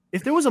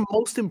 If there was a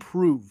most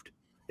improved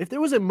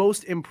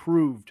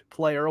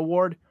player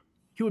award,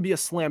 he would be a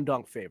slam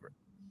dunk favorite.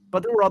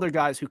 But there were other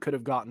guys who could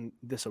have gotten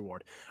this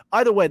award.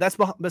 Either way, that's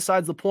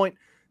besides the point.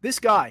 This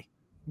guy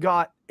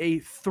got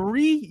a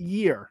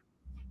 3-year,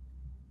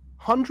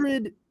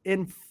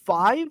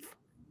 $105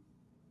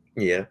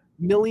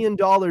 million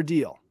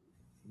deal.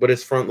 But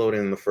it's front loading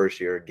in the first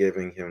year,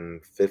 giving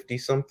him 50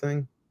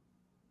 something.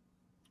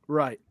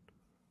 Right.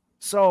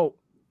 So,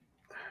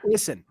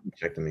 listen.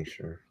 Check to make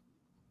sure.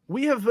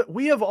 We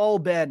have all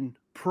been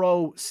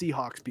pro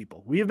Seahawks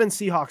people. We have been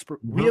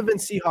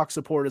Seahawks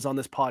supporters on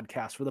this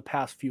podcast for the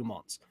past few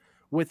months.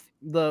 With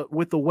the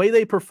way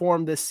they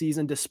performed this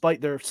season,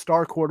 despite their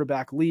star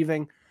quarterback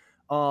leaving,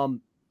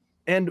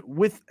 and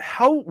with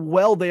how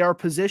well they are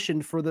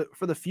positioned for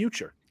the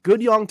future.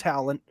 Good young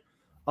talent,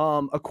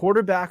 a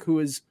quarterback who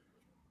is,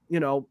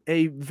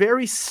 a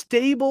very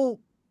stable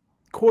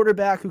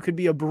quarterback who could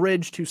be a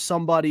bridge to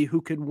somebody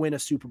who could win a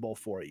Super Bowl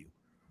for you.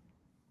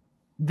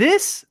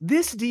 This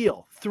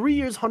deal, 3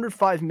 years,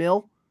 $105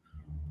 million,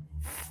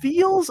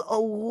 feels a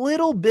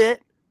little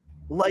bit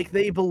like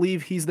they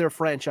believe he's their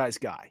franchise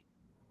guy.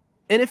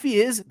 And if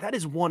he is, that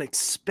is one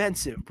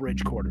expensive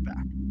bridge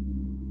quarterback.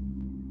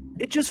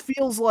 It just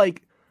feels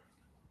like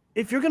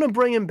if you're going to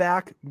bring him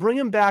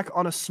back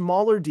on a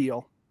smaller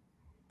deal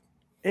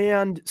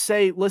and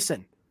say,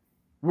 listen,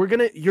 you're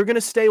going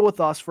to stay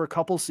with us for a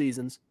couple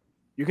seasons.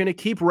 You're going to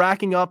keep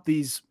racking up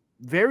these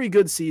very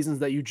good seasons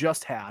that you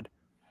just had.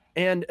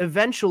 And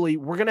eventually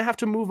we're going to have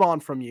to move on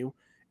from you.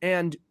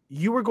 And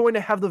you are going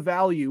to have the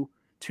value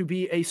to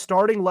be a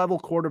starting level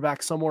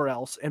quarterback somewhere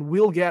else. And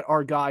we'll get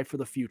our guy for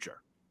the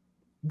future.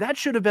 That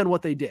should have been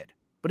what they did.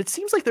 But it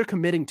seems like they're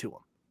committing to him.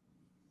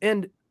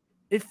 And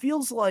it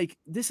feels like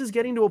this is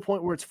getting to a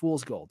point where it's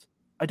fool's gold.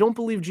 I don't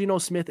believe Geno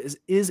Smith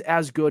is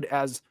as good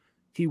as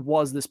he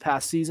was this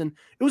past season.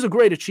 It was a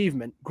great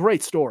achievement,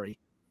 great story.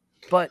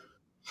 But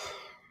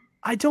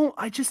I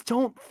just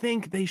don't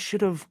think they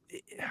should have.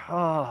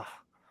 I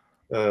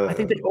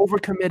think they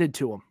overcommitted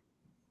to him.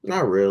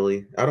 Not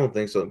really. I don't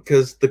think so.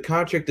 Because the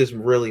contract is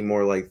really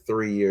more like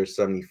 3 years,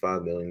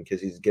 $75 million, because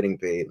he's getting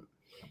paid,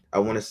 I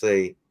want to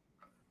say,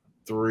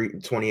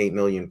 $28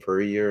 million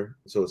per year.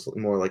 So it's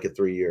more like a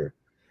 3-year.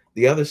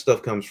 The other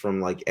stuff comes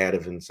from like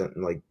added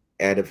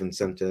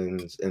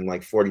incentives and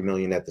like $40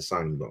 million at the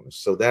signing bonus.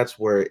 So that's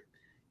where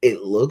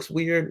it looks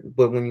weird.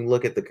 But when you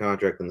look at the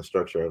contract and the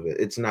structure of it,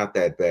 it's not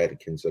that bad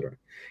considering.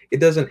 It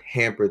doesn't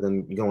hamper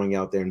them going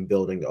out there and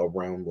building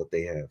around what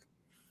they have.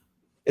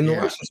 And the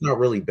roster's not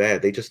really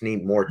bad. They just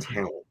need more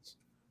talent.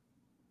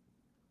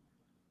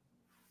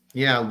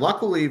 Yeah,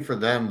 luckily for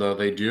them, though,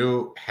 they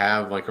do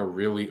have like a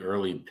really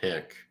early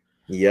pick.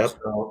 Yep.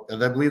 So,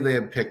 and I believe they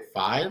have pick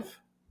 5.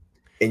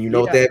 And you know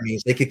what that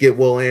means? They could get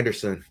Will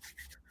Anderson.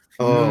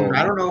 Oh,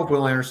 I don't know if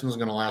Will Anderson is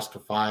going to last to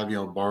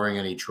 5, barring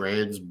any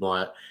trades.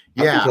 But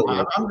yeah,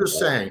 I'm just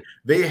saying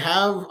they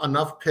have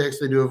enough picks.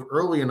 They do have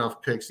early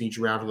enough picks each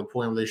round to the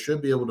point where they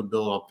should be able to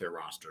build up their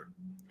roster.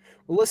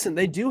 Well, listen,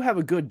 they do have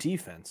a good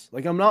defense.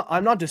 Like I'm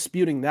not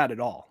disputing that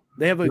at all.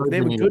 They have a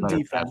good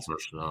defense.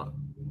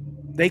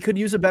 They could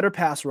use a better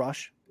pass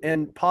rush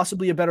and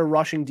possibly a better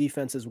rushing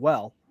defense as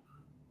well.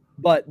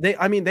 But they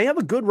have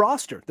a good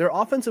roster. Their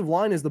offensive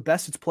line is the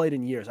best it's played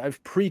in years.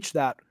 I've preached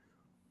that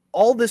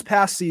all this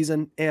past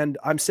season, and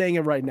I'm saying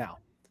it right now.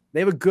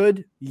 They have a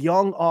good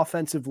young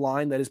offensive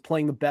line that is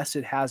playing the best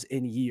it has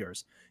in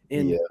years.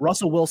 In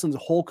Russell Wilson's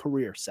whole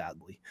career,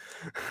 sadly.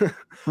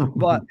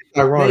 But it's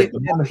ironic. The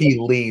moment he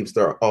leaves,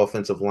 their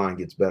offensive line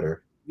gets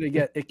better.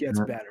 It gets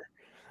better.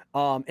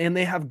 And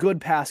they have good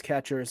pass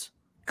catchers,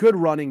 good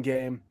running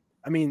game.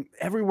 I mean,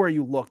 everywhere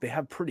you look, they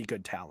have pretty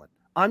good talent.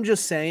 I'm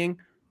just saying,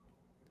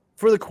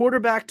 for the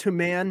quarterback to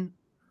man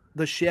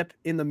the ship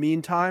in the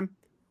meantime,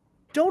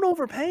 don't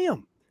overpay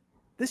him.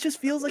 This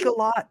just feels like a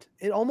lot.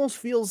 It almost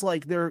feels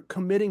like they're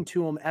committing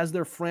to him as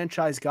their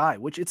franchise guy,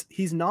 which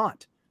he's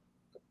not.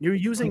 You're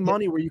using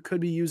money where you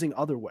could be using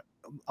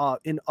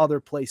in other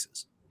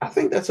places. I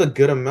think that's a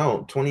good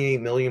amount, $28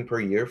 million per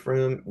year for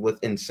him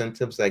with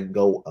incentives that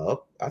go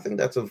up. I think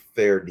that's a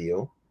fair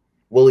deal.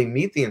 Will he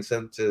meet the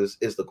incentives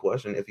is the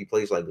question. If he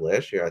plays like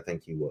last year, I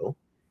think he will.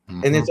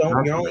 Mm-hmm.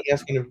 And you're only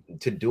asking him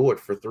to do it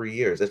for 3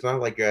 years. It's not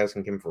like you're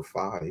asking him for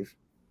 5.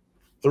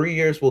 3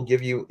 years will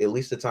give you at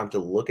least the time to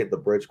look at the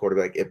bridge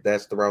quarterback if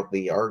that's the route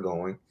they are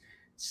going,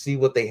 see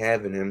what they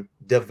have in him,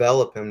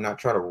 develop him, not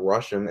try to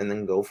rush him, and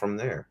then go from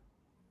there.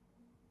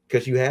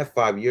 Because you have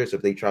 5 years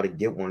if they try to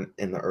get one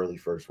in the early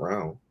first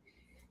round.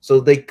 So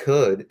they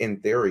could,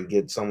 in theory,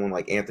 get someone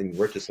like Anthony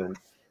Richardson,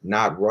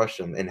 not rush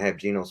him, and have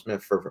Geno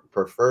Smith for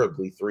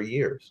preferably 3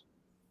 years.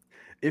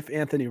 If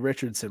Anthony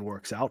Richardson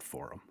works out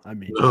for him. I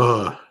mean,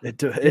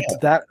 it's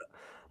that.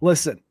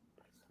 Listen,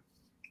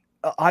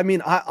 I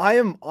mean,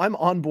 I'm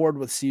on board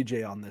with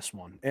CJ on this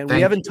one, and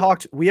we haven't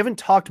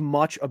talked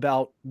much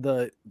about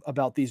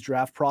these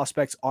draft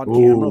prospects on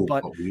camera.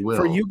 But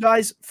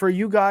for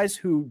you guys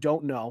who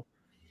don't know,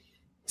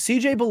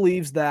 CJ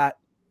believes that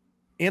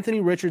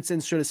Anthony Richardson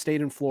should have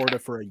stayed in Florida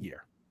for a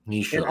year.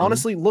 And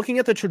honestly, looking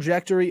at the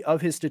trajectory of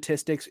his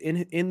statistics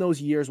in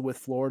those years with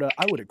Florida,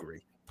 I would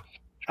agree.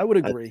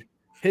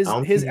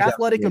 His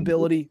athletic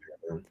ability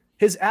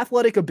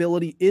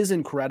is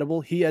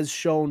incredible. He has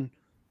shown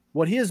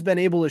what he has been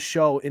able to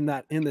show in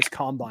this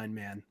combine,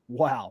 man.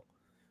 Wow.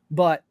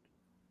 But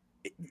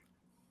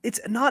it's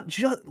not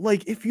just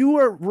like if you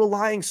are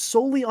relying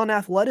solely on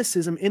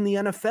athleticism in the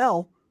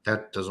NFL,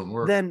 that doesn't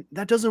work. Then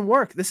that doesn't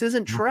work. This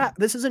isn't track.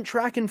 This isn't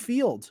track and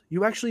field.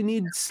 You actually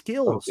need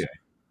skills. Okay.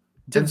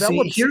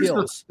 Develop skills. Here's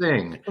the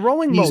thing.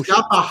 Throwing He's motions.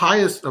 got the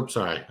highest. I'm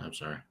sorry.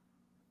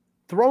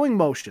 Throwing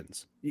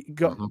motions.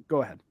 Go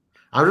ahead.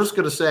 I was just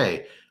going to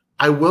say,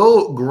 I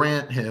will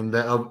grant him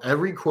that of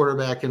every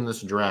quarterback in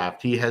this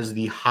draft, he has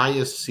the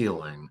highest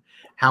ceiling.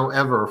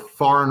 However,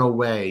 far and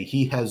away,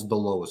 he has the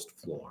lowest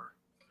floor.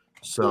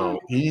 So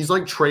he's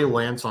like Trey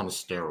Lance on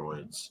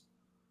steroids.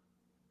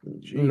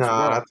 Jeez,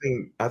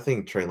 I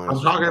think Trey Lance.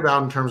 I'm talking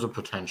about in terms of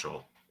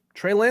potential.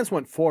 Trey Lance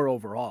went 4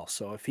 overall,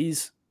 so if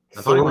he's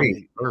I thought he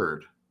went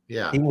third.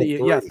 Yeah.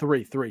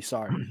 Three.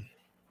 Sorry,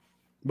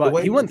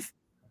 but he went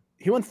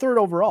 3rd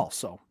overall.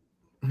 So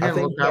yeah,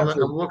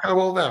 look how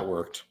well that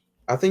worked.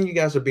 I think you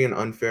guys are being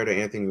unfair to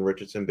Anthony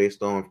Richardson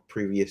based on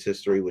previous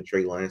history with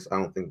Trey Lance. I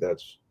don't think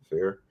that's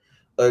fair.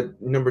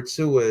 Number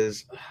 2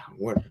 is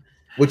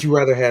would you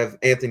rather have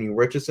Anthony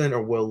Richardson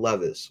or Will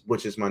Levis?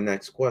 Which is my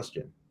next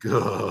question.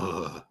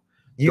 Don't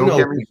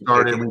get me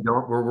started.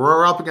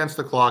 We're up against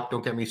the clock.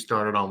 Don't get me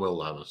started on Will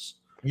Levis.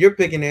 You're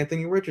picking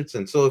Anthony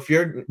Richardson. So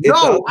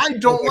I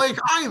don't like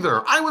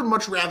either. I would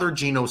much rather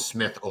Geno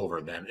Smith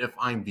over them, if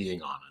I'm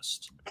being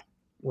honest.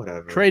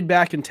 Whatever. Trade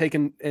back and take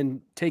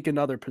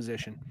another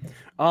position.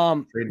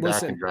 Trade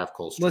back and draft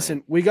Cole Strange.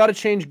 Listen, we got to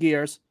change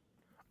gears.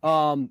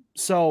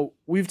 So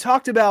we've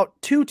talked about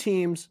 2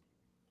 teams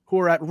who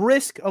are at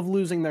risk of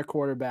losing their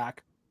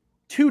quarterback,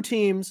 2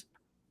 teams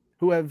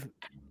who have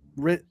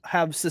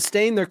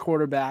sustained their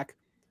quarterback,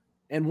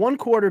 and 1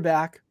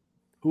 quarterback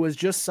who has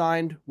just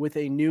signed with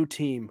a new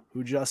team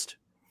who just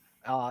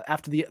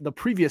after the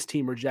previous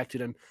team rejected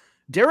him.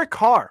 Derek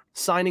Carr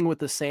signing with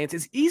the Saints.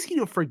 It's easy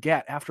to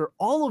forget after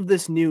all of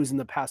this news in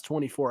the past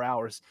 24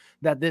 hours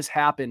that this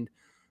happened,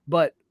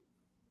 but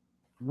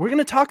we're going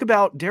to talk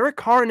about Derek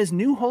Carr and his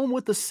new home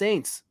with the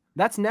Saints.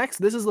 That's next.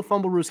 This is the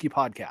Fumblerooski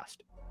podcast.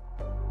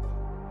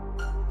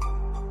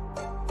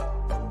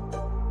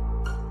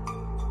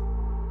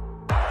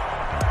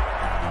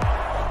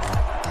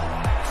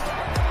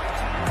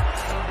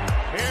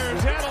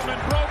 Here's Edelman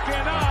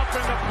broken up,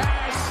 and the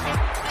pass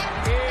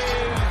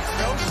is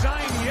no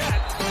sign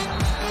yet.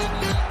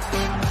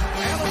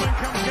 Edelman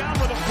comes down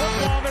with a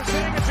football. They're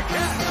saying it's a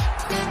catch.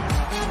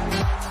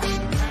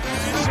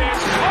 It's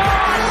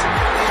caught!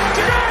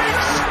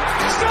 Diggs!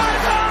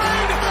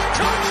 Sideline!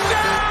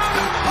 Touchdown!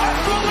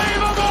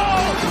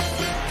 Unbelievable!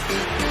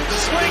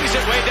 Swings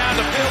it way down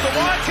the field to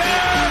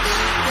Watkins!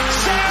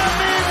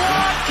 Sammy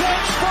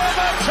Watkins for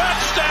the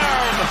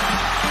touchdown!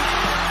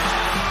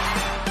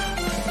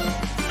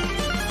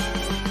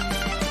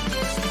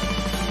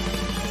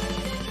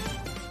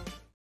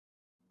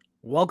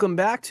 Welcome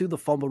back to the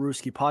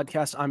Fumblerooski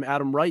podcast. I'm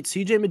Adam Wright,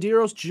 CJ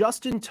Medeiros,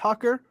 Justin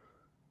Tucker.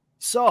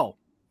 So,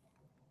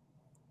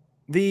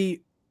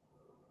 the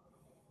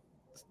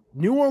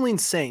New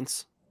Orleans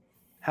Saints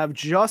have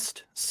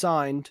just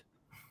signed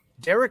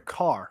Derek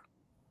Carr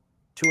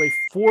to a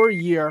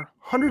 4-year,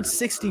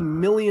 $160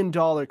 million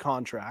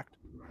contract.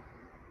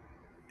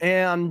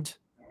 And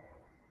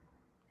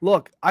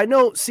look, I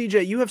know,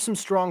 CJ, you have some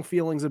strong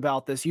feelings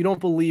about this. You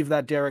don't believe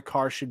that Derek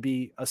Carr should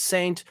be a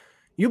Saint.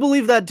 You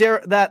believe that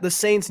that the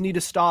Saints need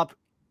to stop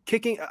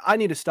kicking. I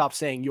need to stop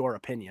saying your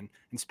opinion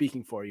and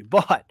speaking for you.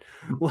 But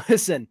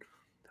listen,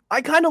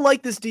 I kind of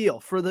like this deal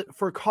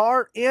for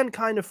Carr and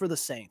kind of for the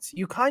Saints.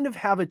 You kind of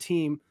have a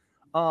team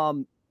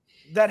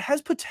that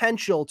has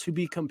potential to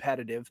be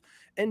competitive,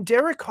 and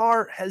Derek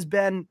Carr has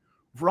been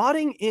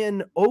rotting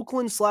in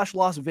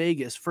Oakland/Las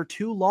Vegas for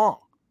too long.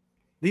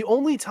 The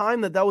only time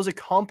that was a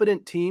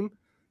competent team,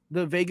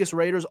 the Vegas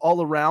Raiders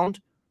all around,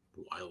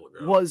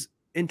 was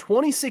in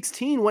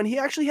 2016, when he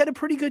actually had a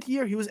pretty good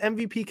year. He was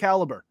MVP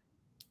caliber.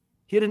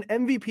 He had an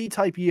MVP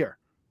type year.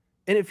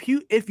 And if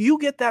you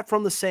get that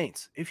from the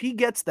Saints, if he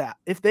gets that,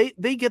 if they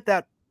get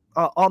that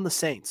on the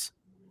Saints,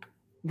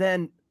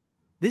 then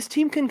this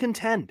team can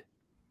contend,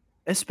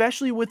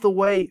 especially with the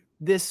way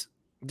this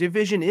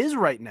division is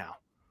right now.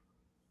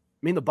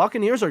 I mean, the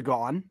Buccaneers are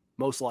gone,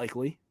 most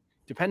likely,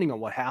 depending on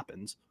what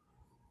happens.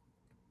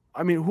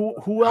 I mean,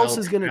 who else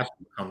is going to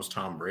becomes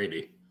Tom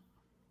Brady?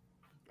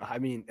 I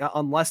mean,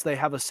 unless they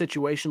have a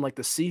situation like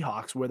the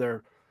Seahawks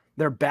where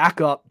their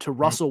backup to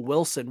Russell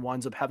Wilson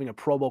winds up having a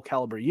Pro Bowl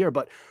caliber year.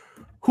 But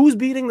who's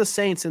beating the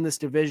Saints in this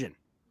division?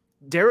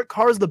 Derek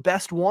Carr is the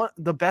best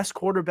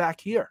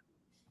quarterback here.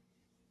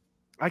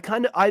 I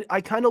kind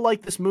of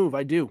like this move.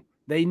 I do.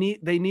 They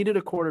needed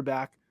a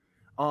quarterback.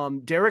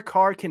 Derek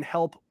Carr can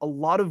help a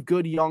lot of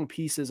good young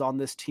pieces on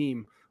this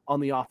team on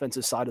the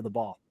offensive side of the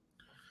ball.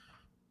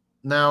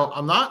 Now,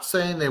 I'm not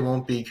saying they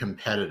won't be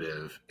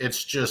competitive.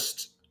 It's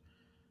just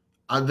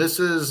this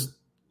is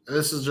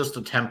just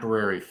a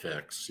temporary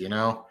fix, you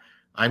know?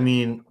 I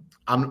mean,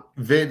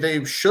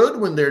 they should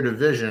win their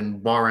division,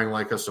 barring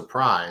like a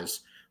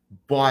surprise,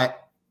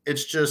 but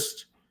it's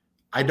just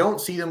I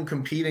don't see them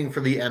competing for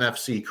the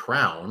NFC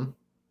crown.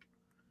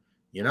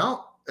 You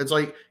know? It's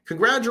like,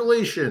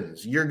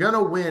 congratulations, you're going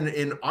to win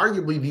in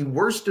arguably the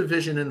worst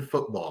division in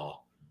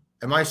football.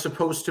 Am I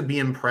supposed to be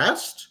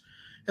impressed?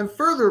 And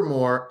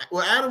furthermore,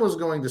 what Adam was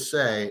going to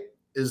say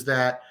is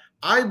that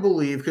I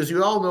believe, because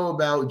you all know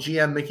about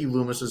GM Mickey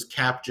Loomis's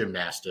cap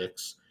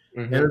gymnastics,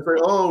 and it's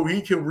like, oh,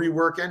 he can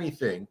rework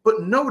anything.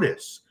 But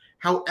notice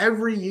how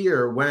every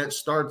year when it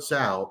starts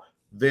out,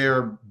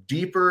 they're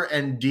deeper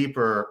and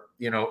deeper,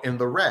 you know, in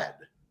the red.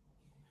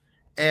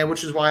 And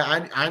which is why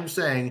I'm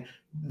saying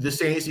the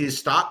Saints need to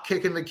stop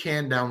kicking the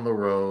can down the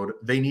road.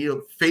 They need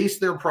to face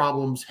their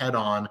problems head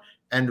on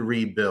and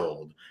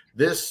rebuild.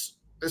 This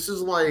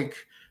is like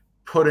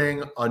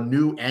putting a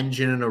new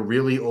engine in a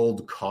really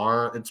old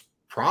car. It's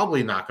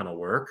probably not going to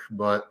work,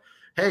 but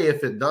hey,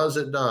 if it does,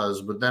 it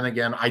does. But then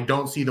again, I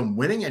don't see them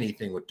winning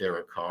anything with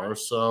Derek Carr,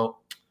 so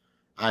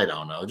I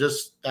don't know.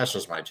 That's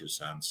just my 2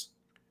 cents.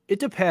 It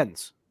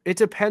depends. It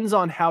depends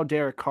on how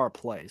Derek Carr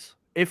plays.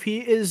 If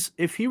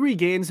he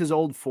regains his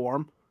old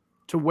form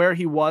to where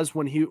he was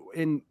when he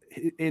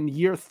in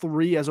year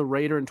 3 as a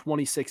Raider in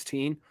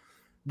 2016,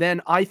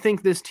 then I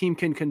think this team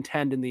can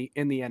contend in the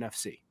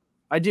NFC.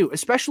 I do,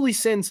 especially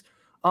since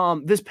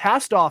this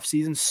past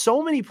offseason,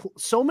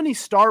 so many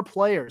star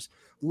players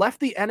left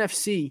the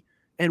NFC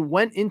and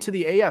went into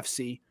the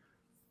AFC.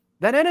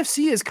 That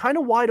NFC is kind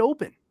of wide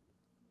open.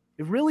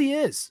 It really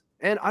is.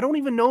 And I don't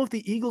even know if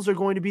the Eagles are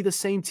going to be the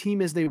same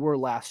team as they were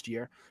last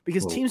year,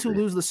 because teams who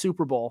lose the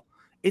Super Bowl,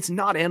 it's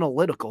not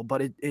analytical,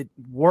 but it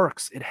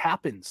works. It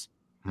happens.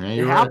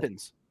 It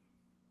happens.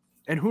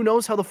 And who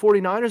knows how the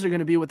 49ers are going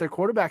to be with their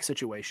quarterback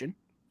situation.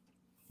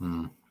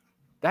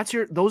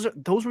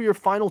 Those were your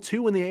final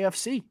 2 in the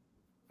AFC.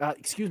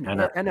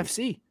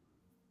 NFC.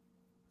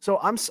 So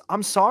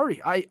I'm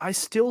sorry. I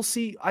still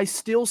see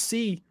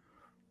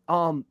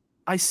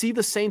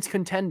the Saints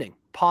contending,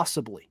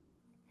 possibly.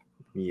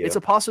 Yeah. It's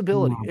a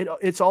possibility.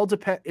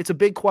 It's a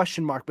big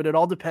question mark, but it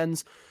all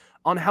depends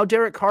on how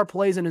Derek Carr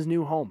plays in his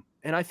new home.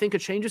 And I think a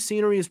change of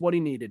scenery is what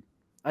he needed.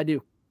 I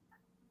do.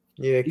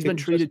 Yeah, he's been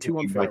treated too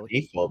unfairly. By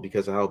default,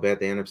 because of how bad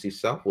the NFC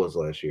South was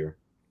last year.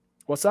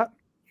 What's that?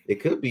 It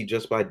could be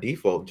just by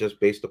default, just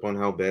based upon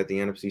how bad the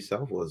NFC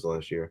South was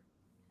last year.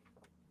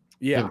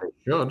 Yeah, it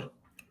should.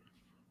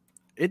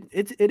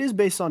 It is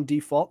based on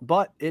default,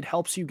 but it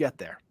helps you get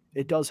there.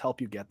 It does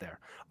help you get there.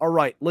 All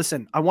right,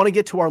 listen, I want to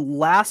get to our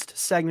last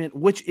segment,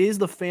 which is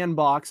the fan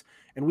box,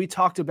 and we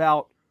talked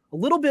about a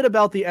little bit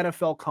about the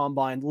NFL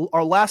Combine.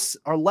 Our last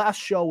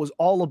show was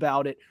all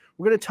about it.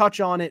 We're going to touch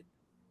on it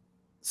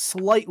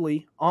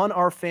slightly on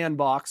our fan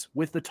box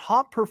with the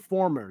top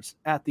performers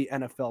at the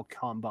NFL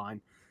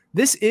Combine.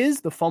 This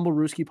is the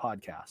Fumblerooski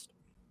podcast.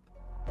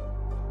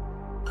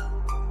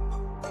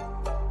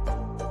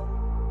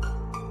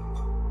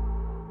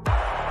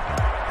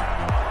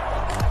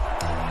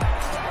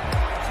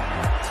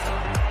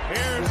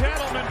 Here's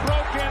Edelman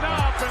broken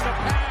up, and the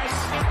pass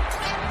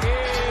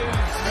is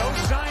no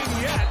sign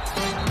yet.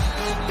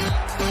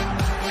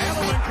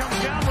 Edelman comes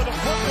down with a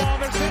football.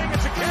 They're saying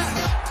it's a catch.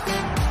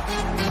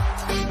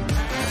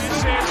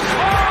 It's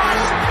caught!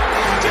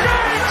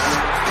 Diggs!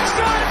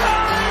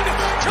 Sideline!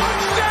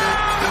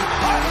 Touchdown!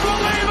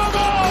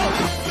 Unbelievable!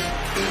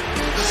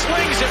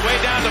 Swings it way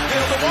down the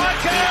field to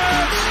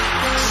Watkins!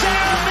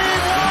 Sammy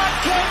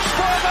Watkins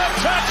for the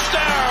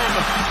touchdown!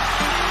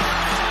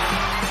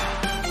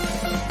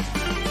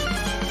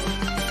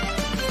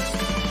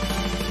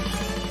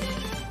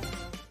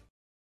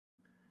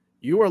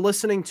 You are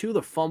listening to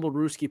the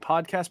Fumblerooski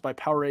podcast by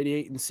Power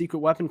 88 and Secret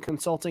Weapon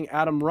Consulting.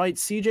 Adam Wright,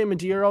 CJ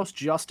Medeiros,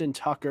 Justin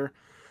Tucker.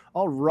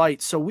 All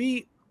right, so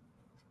we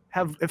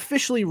have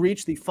officially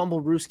reached the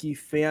Fumblerooski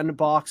fan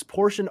box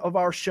portion of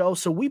our show.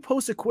 So we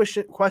post a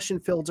question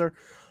filter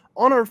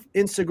on our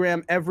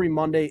Instagram every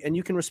Monday, and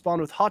you can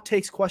respond with hot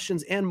takes,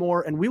 questions, and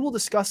more, and we will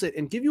discuss it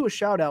and give you a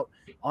shout out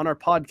on our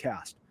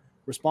podcast.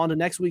 Respond to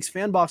next week's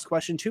fan box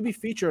question to be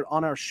featured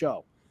on our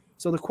show.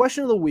 So the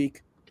question of the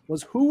week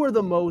was, who are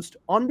the most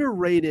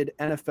underrated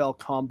NFL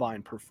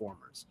Combine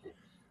performers?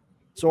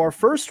 So our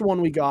first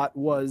one we got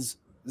was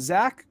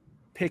Zach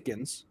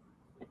Pickens.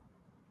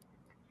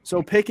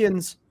 So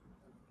Pickens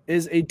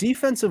is a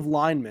defensive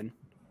lineman,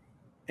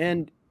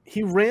 and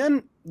he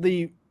ran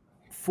the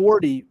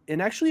 40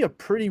 in actually a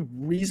pretty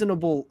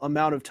reasonable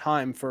amount of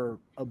time for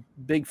a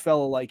big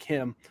fella like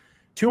him,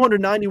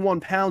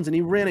 291 pounds, and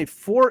he ran a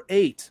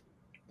 4.8.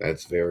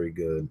 That's very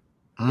good.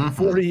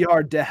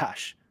 40-yard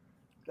dash.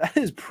 That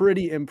is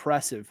pretty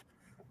impressive.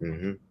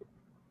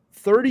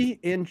 30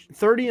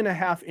 and a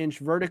half inch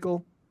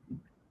vertical,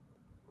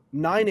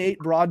 9.8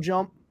 broad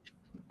jump.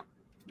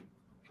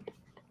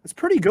 That's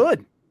pretty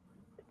good.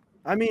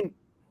 I mean,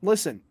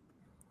 listen,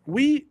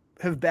 we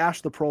have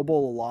bashed the Pro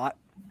Bowl a lot.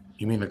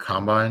 You mean the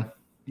Combine?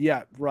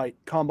 Yeah, right.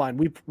 Combine.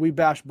 We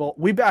bash both.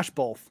 We bash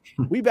both.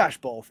 We bash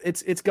both.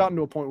 It's gotten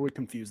to a point where we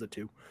confuse the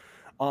two.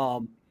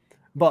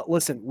 But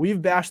listen,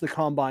 we've bashed the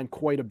Combine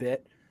quite a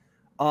bit.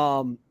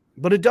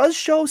 But it does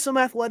show some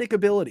athletic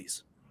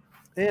abilities.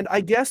 And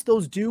I guess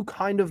those do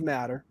kind of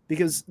matter,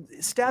 because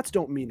stats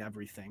don't mean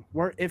everything.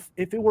 If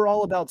it were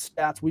all about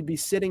stats, we'd be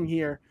sitting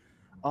here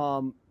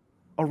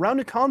around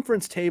a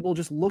conference table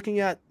just looking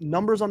at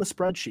numbers on a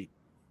spreadsheet.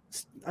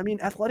 I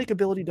mean, athletic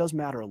ability does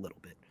matter a little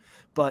bit,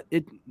 but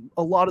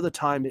a lot of the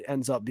time it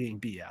ends up being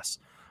BS.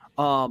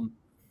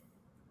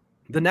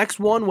 The next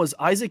one was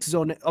Isaac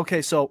Zone.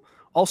 Okay, so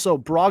also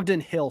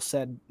Brogdon Hill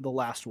said the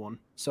last one.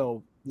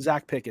 So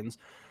Zach Pickens.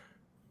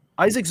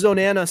 Isaac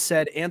Zonana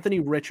said Anthony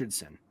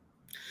Richardson.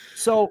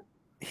 So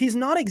he's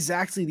not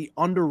exactly the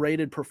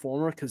underrated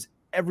performer, because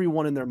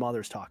everyone and their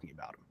mother's talking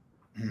about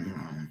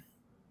him.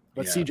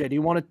 But yeah. CJ, do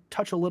you want to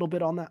touch a little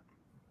bit on that?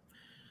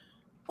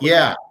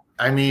 Yeah.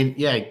 I mean,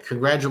 yeah,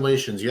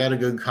 congratulations. You had a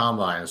good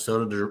combine.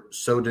 So did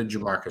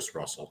Jamarcus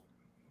Russell.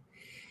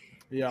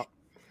 Yeah.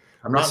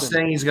 I'm not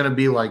saying he's going to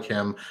be like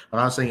him. I'm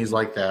not saying he's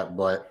like that,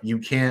 but you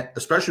can't,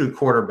 especially with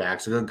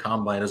quarterbacks, a good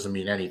combine doesn't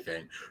mean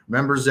anything.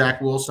 Remember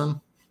Zach Wilson?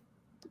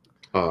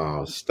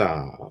 Oh,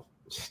 stop.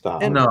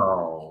 And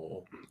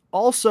no.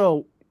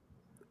 Also,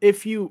 I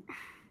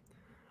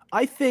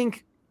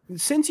think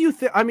since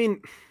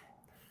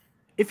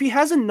if he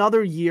has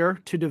another year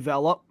to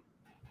develop,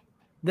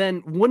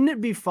 then wouldn't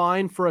it be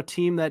fine for a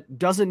team that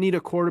doesn't need a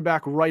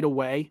quarterback right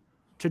away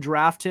to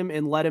draft him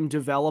and let him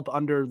develop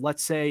under,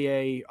 let's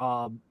say,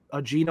 a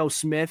Geno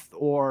Smith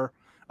or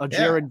a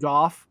Jared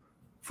Goff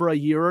for a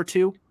year or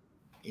two?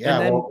 Yeah,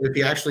 and then, if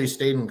he actually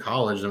stayed in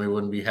college, then we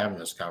wouldn't be having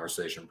this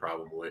conversation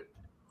probably.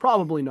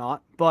 Probably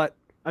not. But,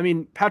 I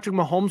mean, Patrick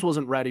Mahomes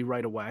wasn't ready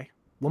right away.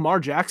 Lamar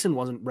Jackson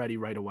wasn't ready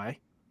right away.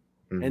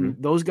 Mm-hmm.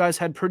 And those guys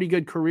had pretty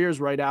good careers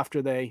right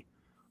after they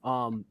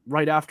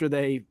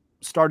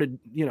started,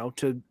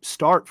 to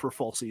start for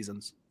full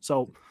seasons.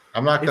 So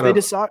I'm not going to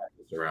decide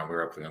around.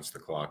 We're up against the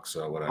clock,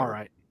 so whatever. All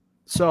right.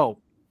 So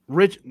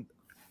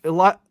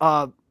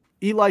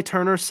Eli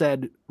Turner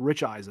said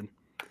Rich Eisen.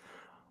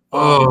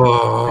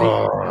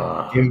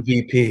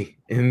 MVP.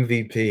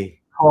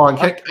 Hold on.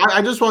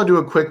 I just want to do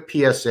a quick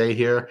PSA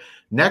here.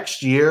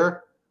 Next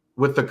year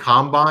with the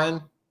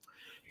combine,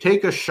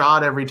 take a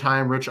shot every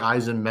time Rich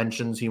Eisen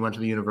mentions he went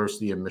to the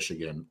University of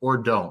Michigan, or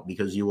don't,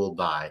 because you will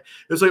die.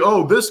 It's like,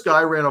 oh, this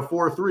guy ran a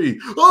 4.3.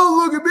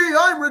 Oh, look at me.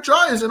 I'm Rich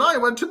Eisen. I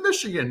went to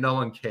Michigan. No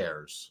one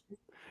cares.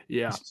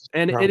 Yeah.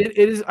 And it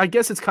is, I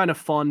guess it's kind of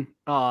fun,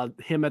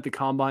 him at the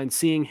combine,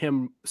 seeing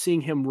him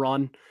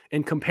run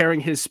and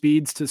comparing his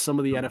speeds to some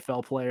of the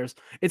NFL players.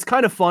 It's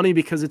kind of funny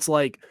because it's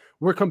like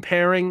we're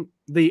comparing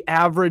the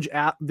average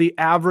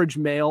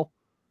male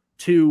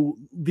to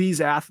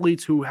these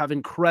athletes who have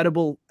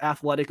incredible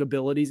athletic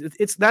abilities.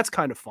 That's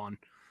kind of fun.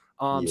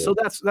 So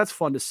that's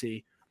fun to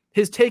see.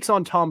 His takes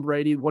on Tom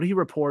Brady, what he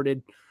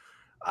reported.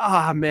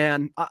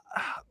 Man,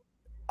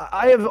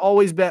 I've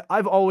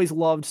always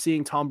loved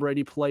seeing Tom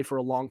Brady play for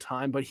a long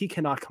time, but he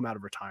cannot come out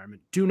of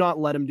retirement. Do not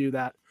let him do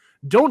that.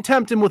 Don't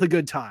tempt him with a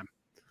good time.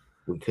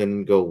 We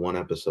couldn't go one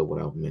episode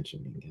without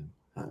mentioning him.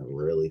 I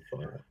really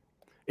thought.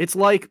 It's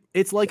like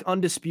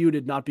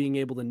Undisputed not being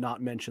able to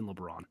not mention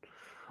LeBron.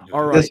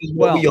 All right. This is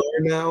what we are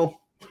now.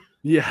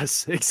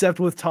 Yes, except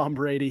with Tom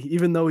Brady,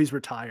 even though he's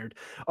retired.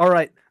 All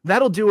right,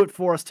 that'll do it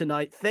for us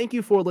tonight. Thank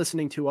you for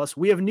listening to us.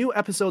 We have new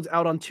episodes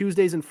out on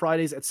Tuesdays and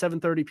Fridays at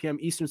 7:30 p.m.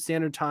 Eastern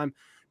Standard Time.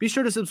 Be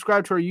sure to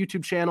subscribe to our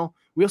YouTube channel.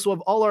 We also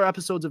have all our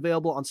episodes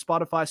available on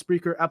Spotify,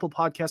 Spreaker, Apple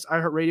Podcasts,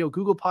 iHeartRadio,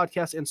 Google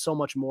Podcasts, and so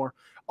much more.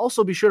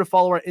 Also, be sure to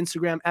follow our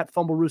Instagram at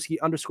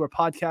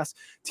Fumblerooski_podcast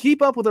to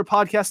keep up with our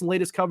podcast and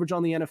latest coverage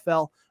on the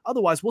NFL.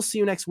 Otherwise, we'll see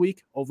you next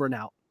week. Over and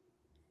out.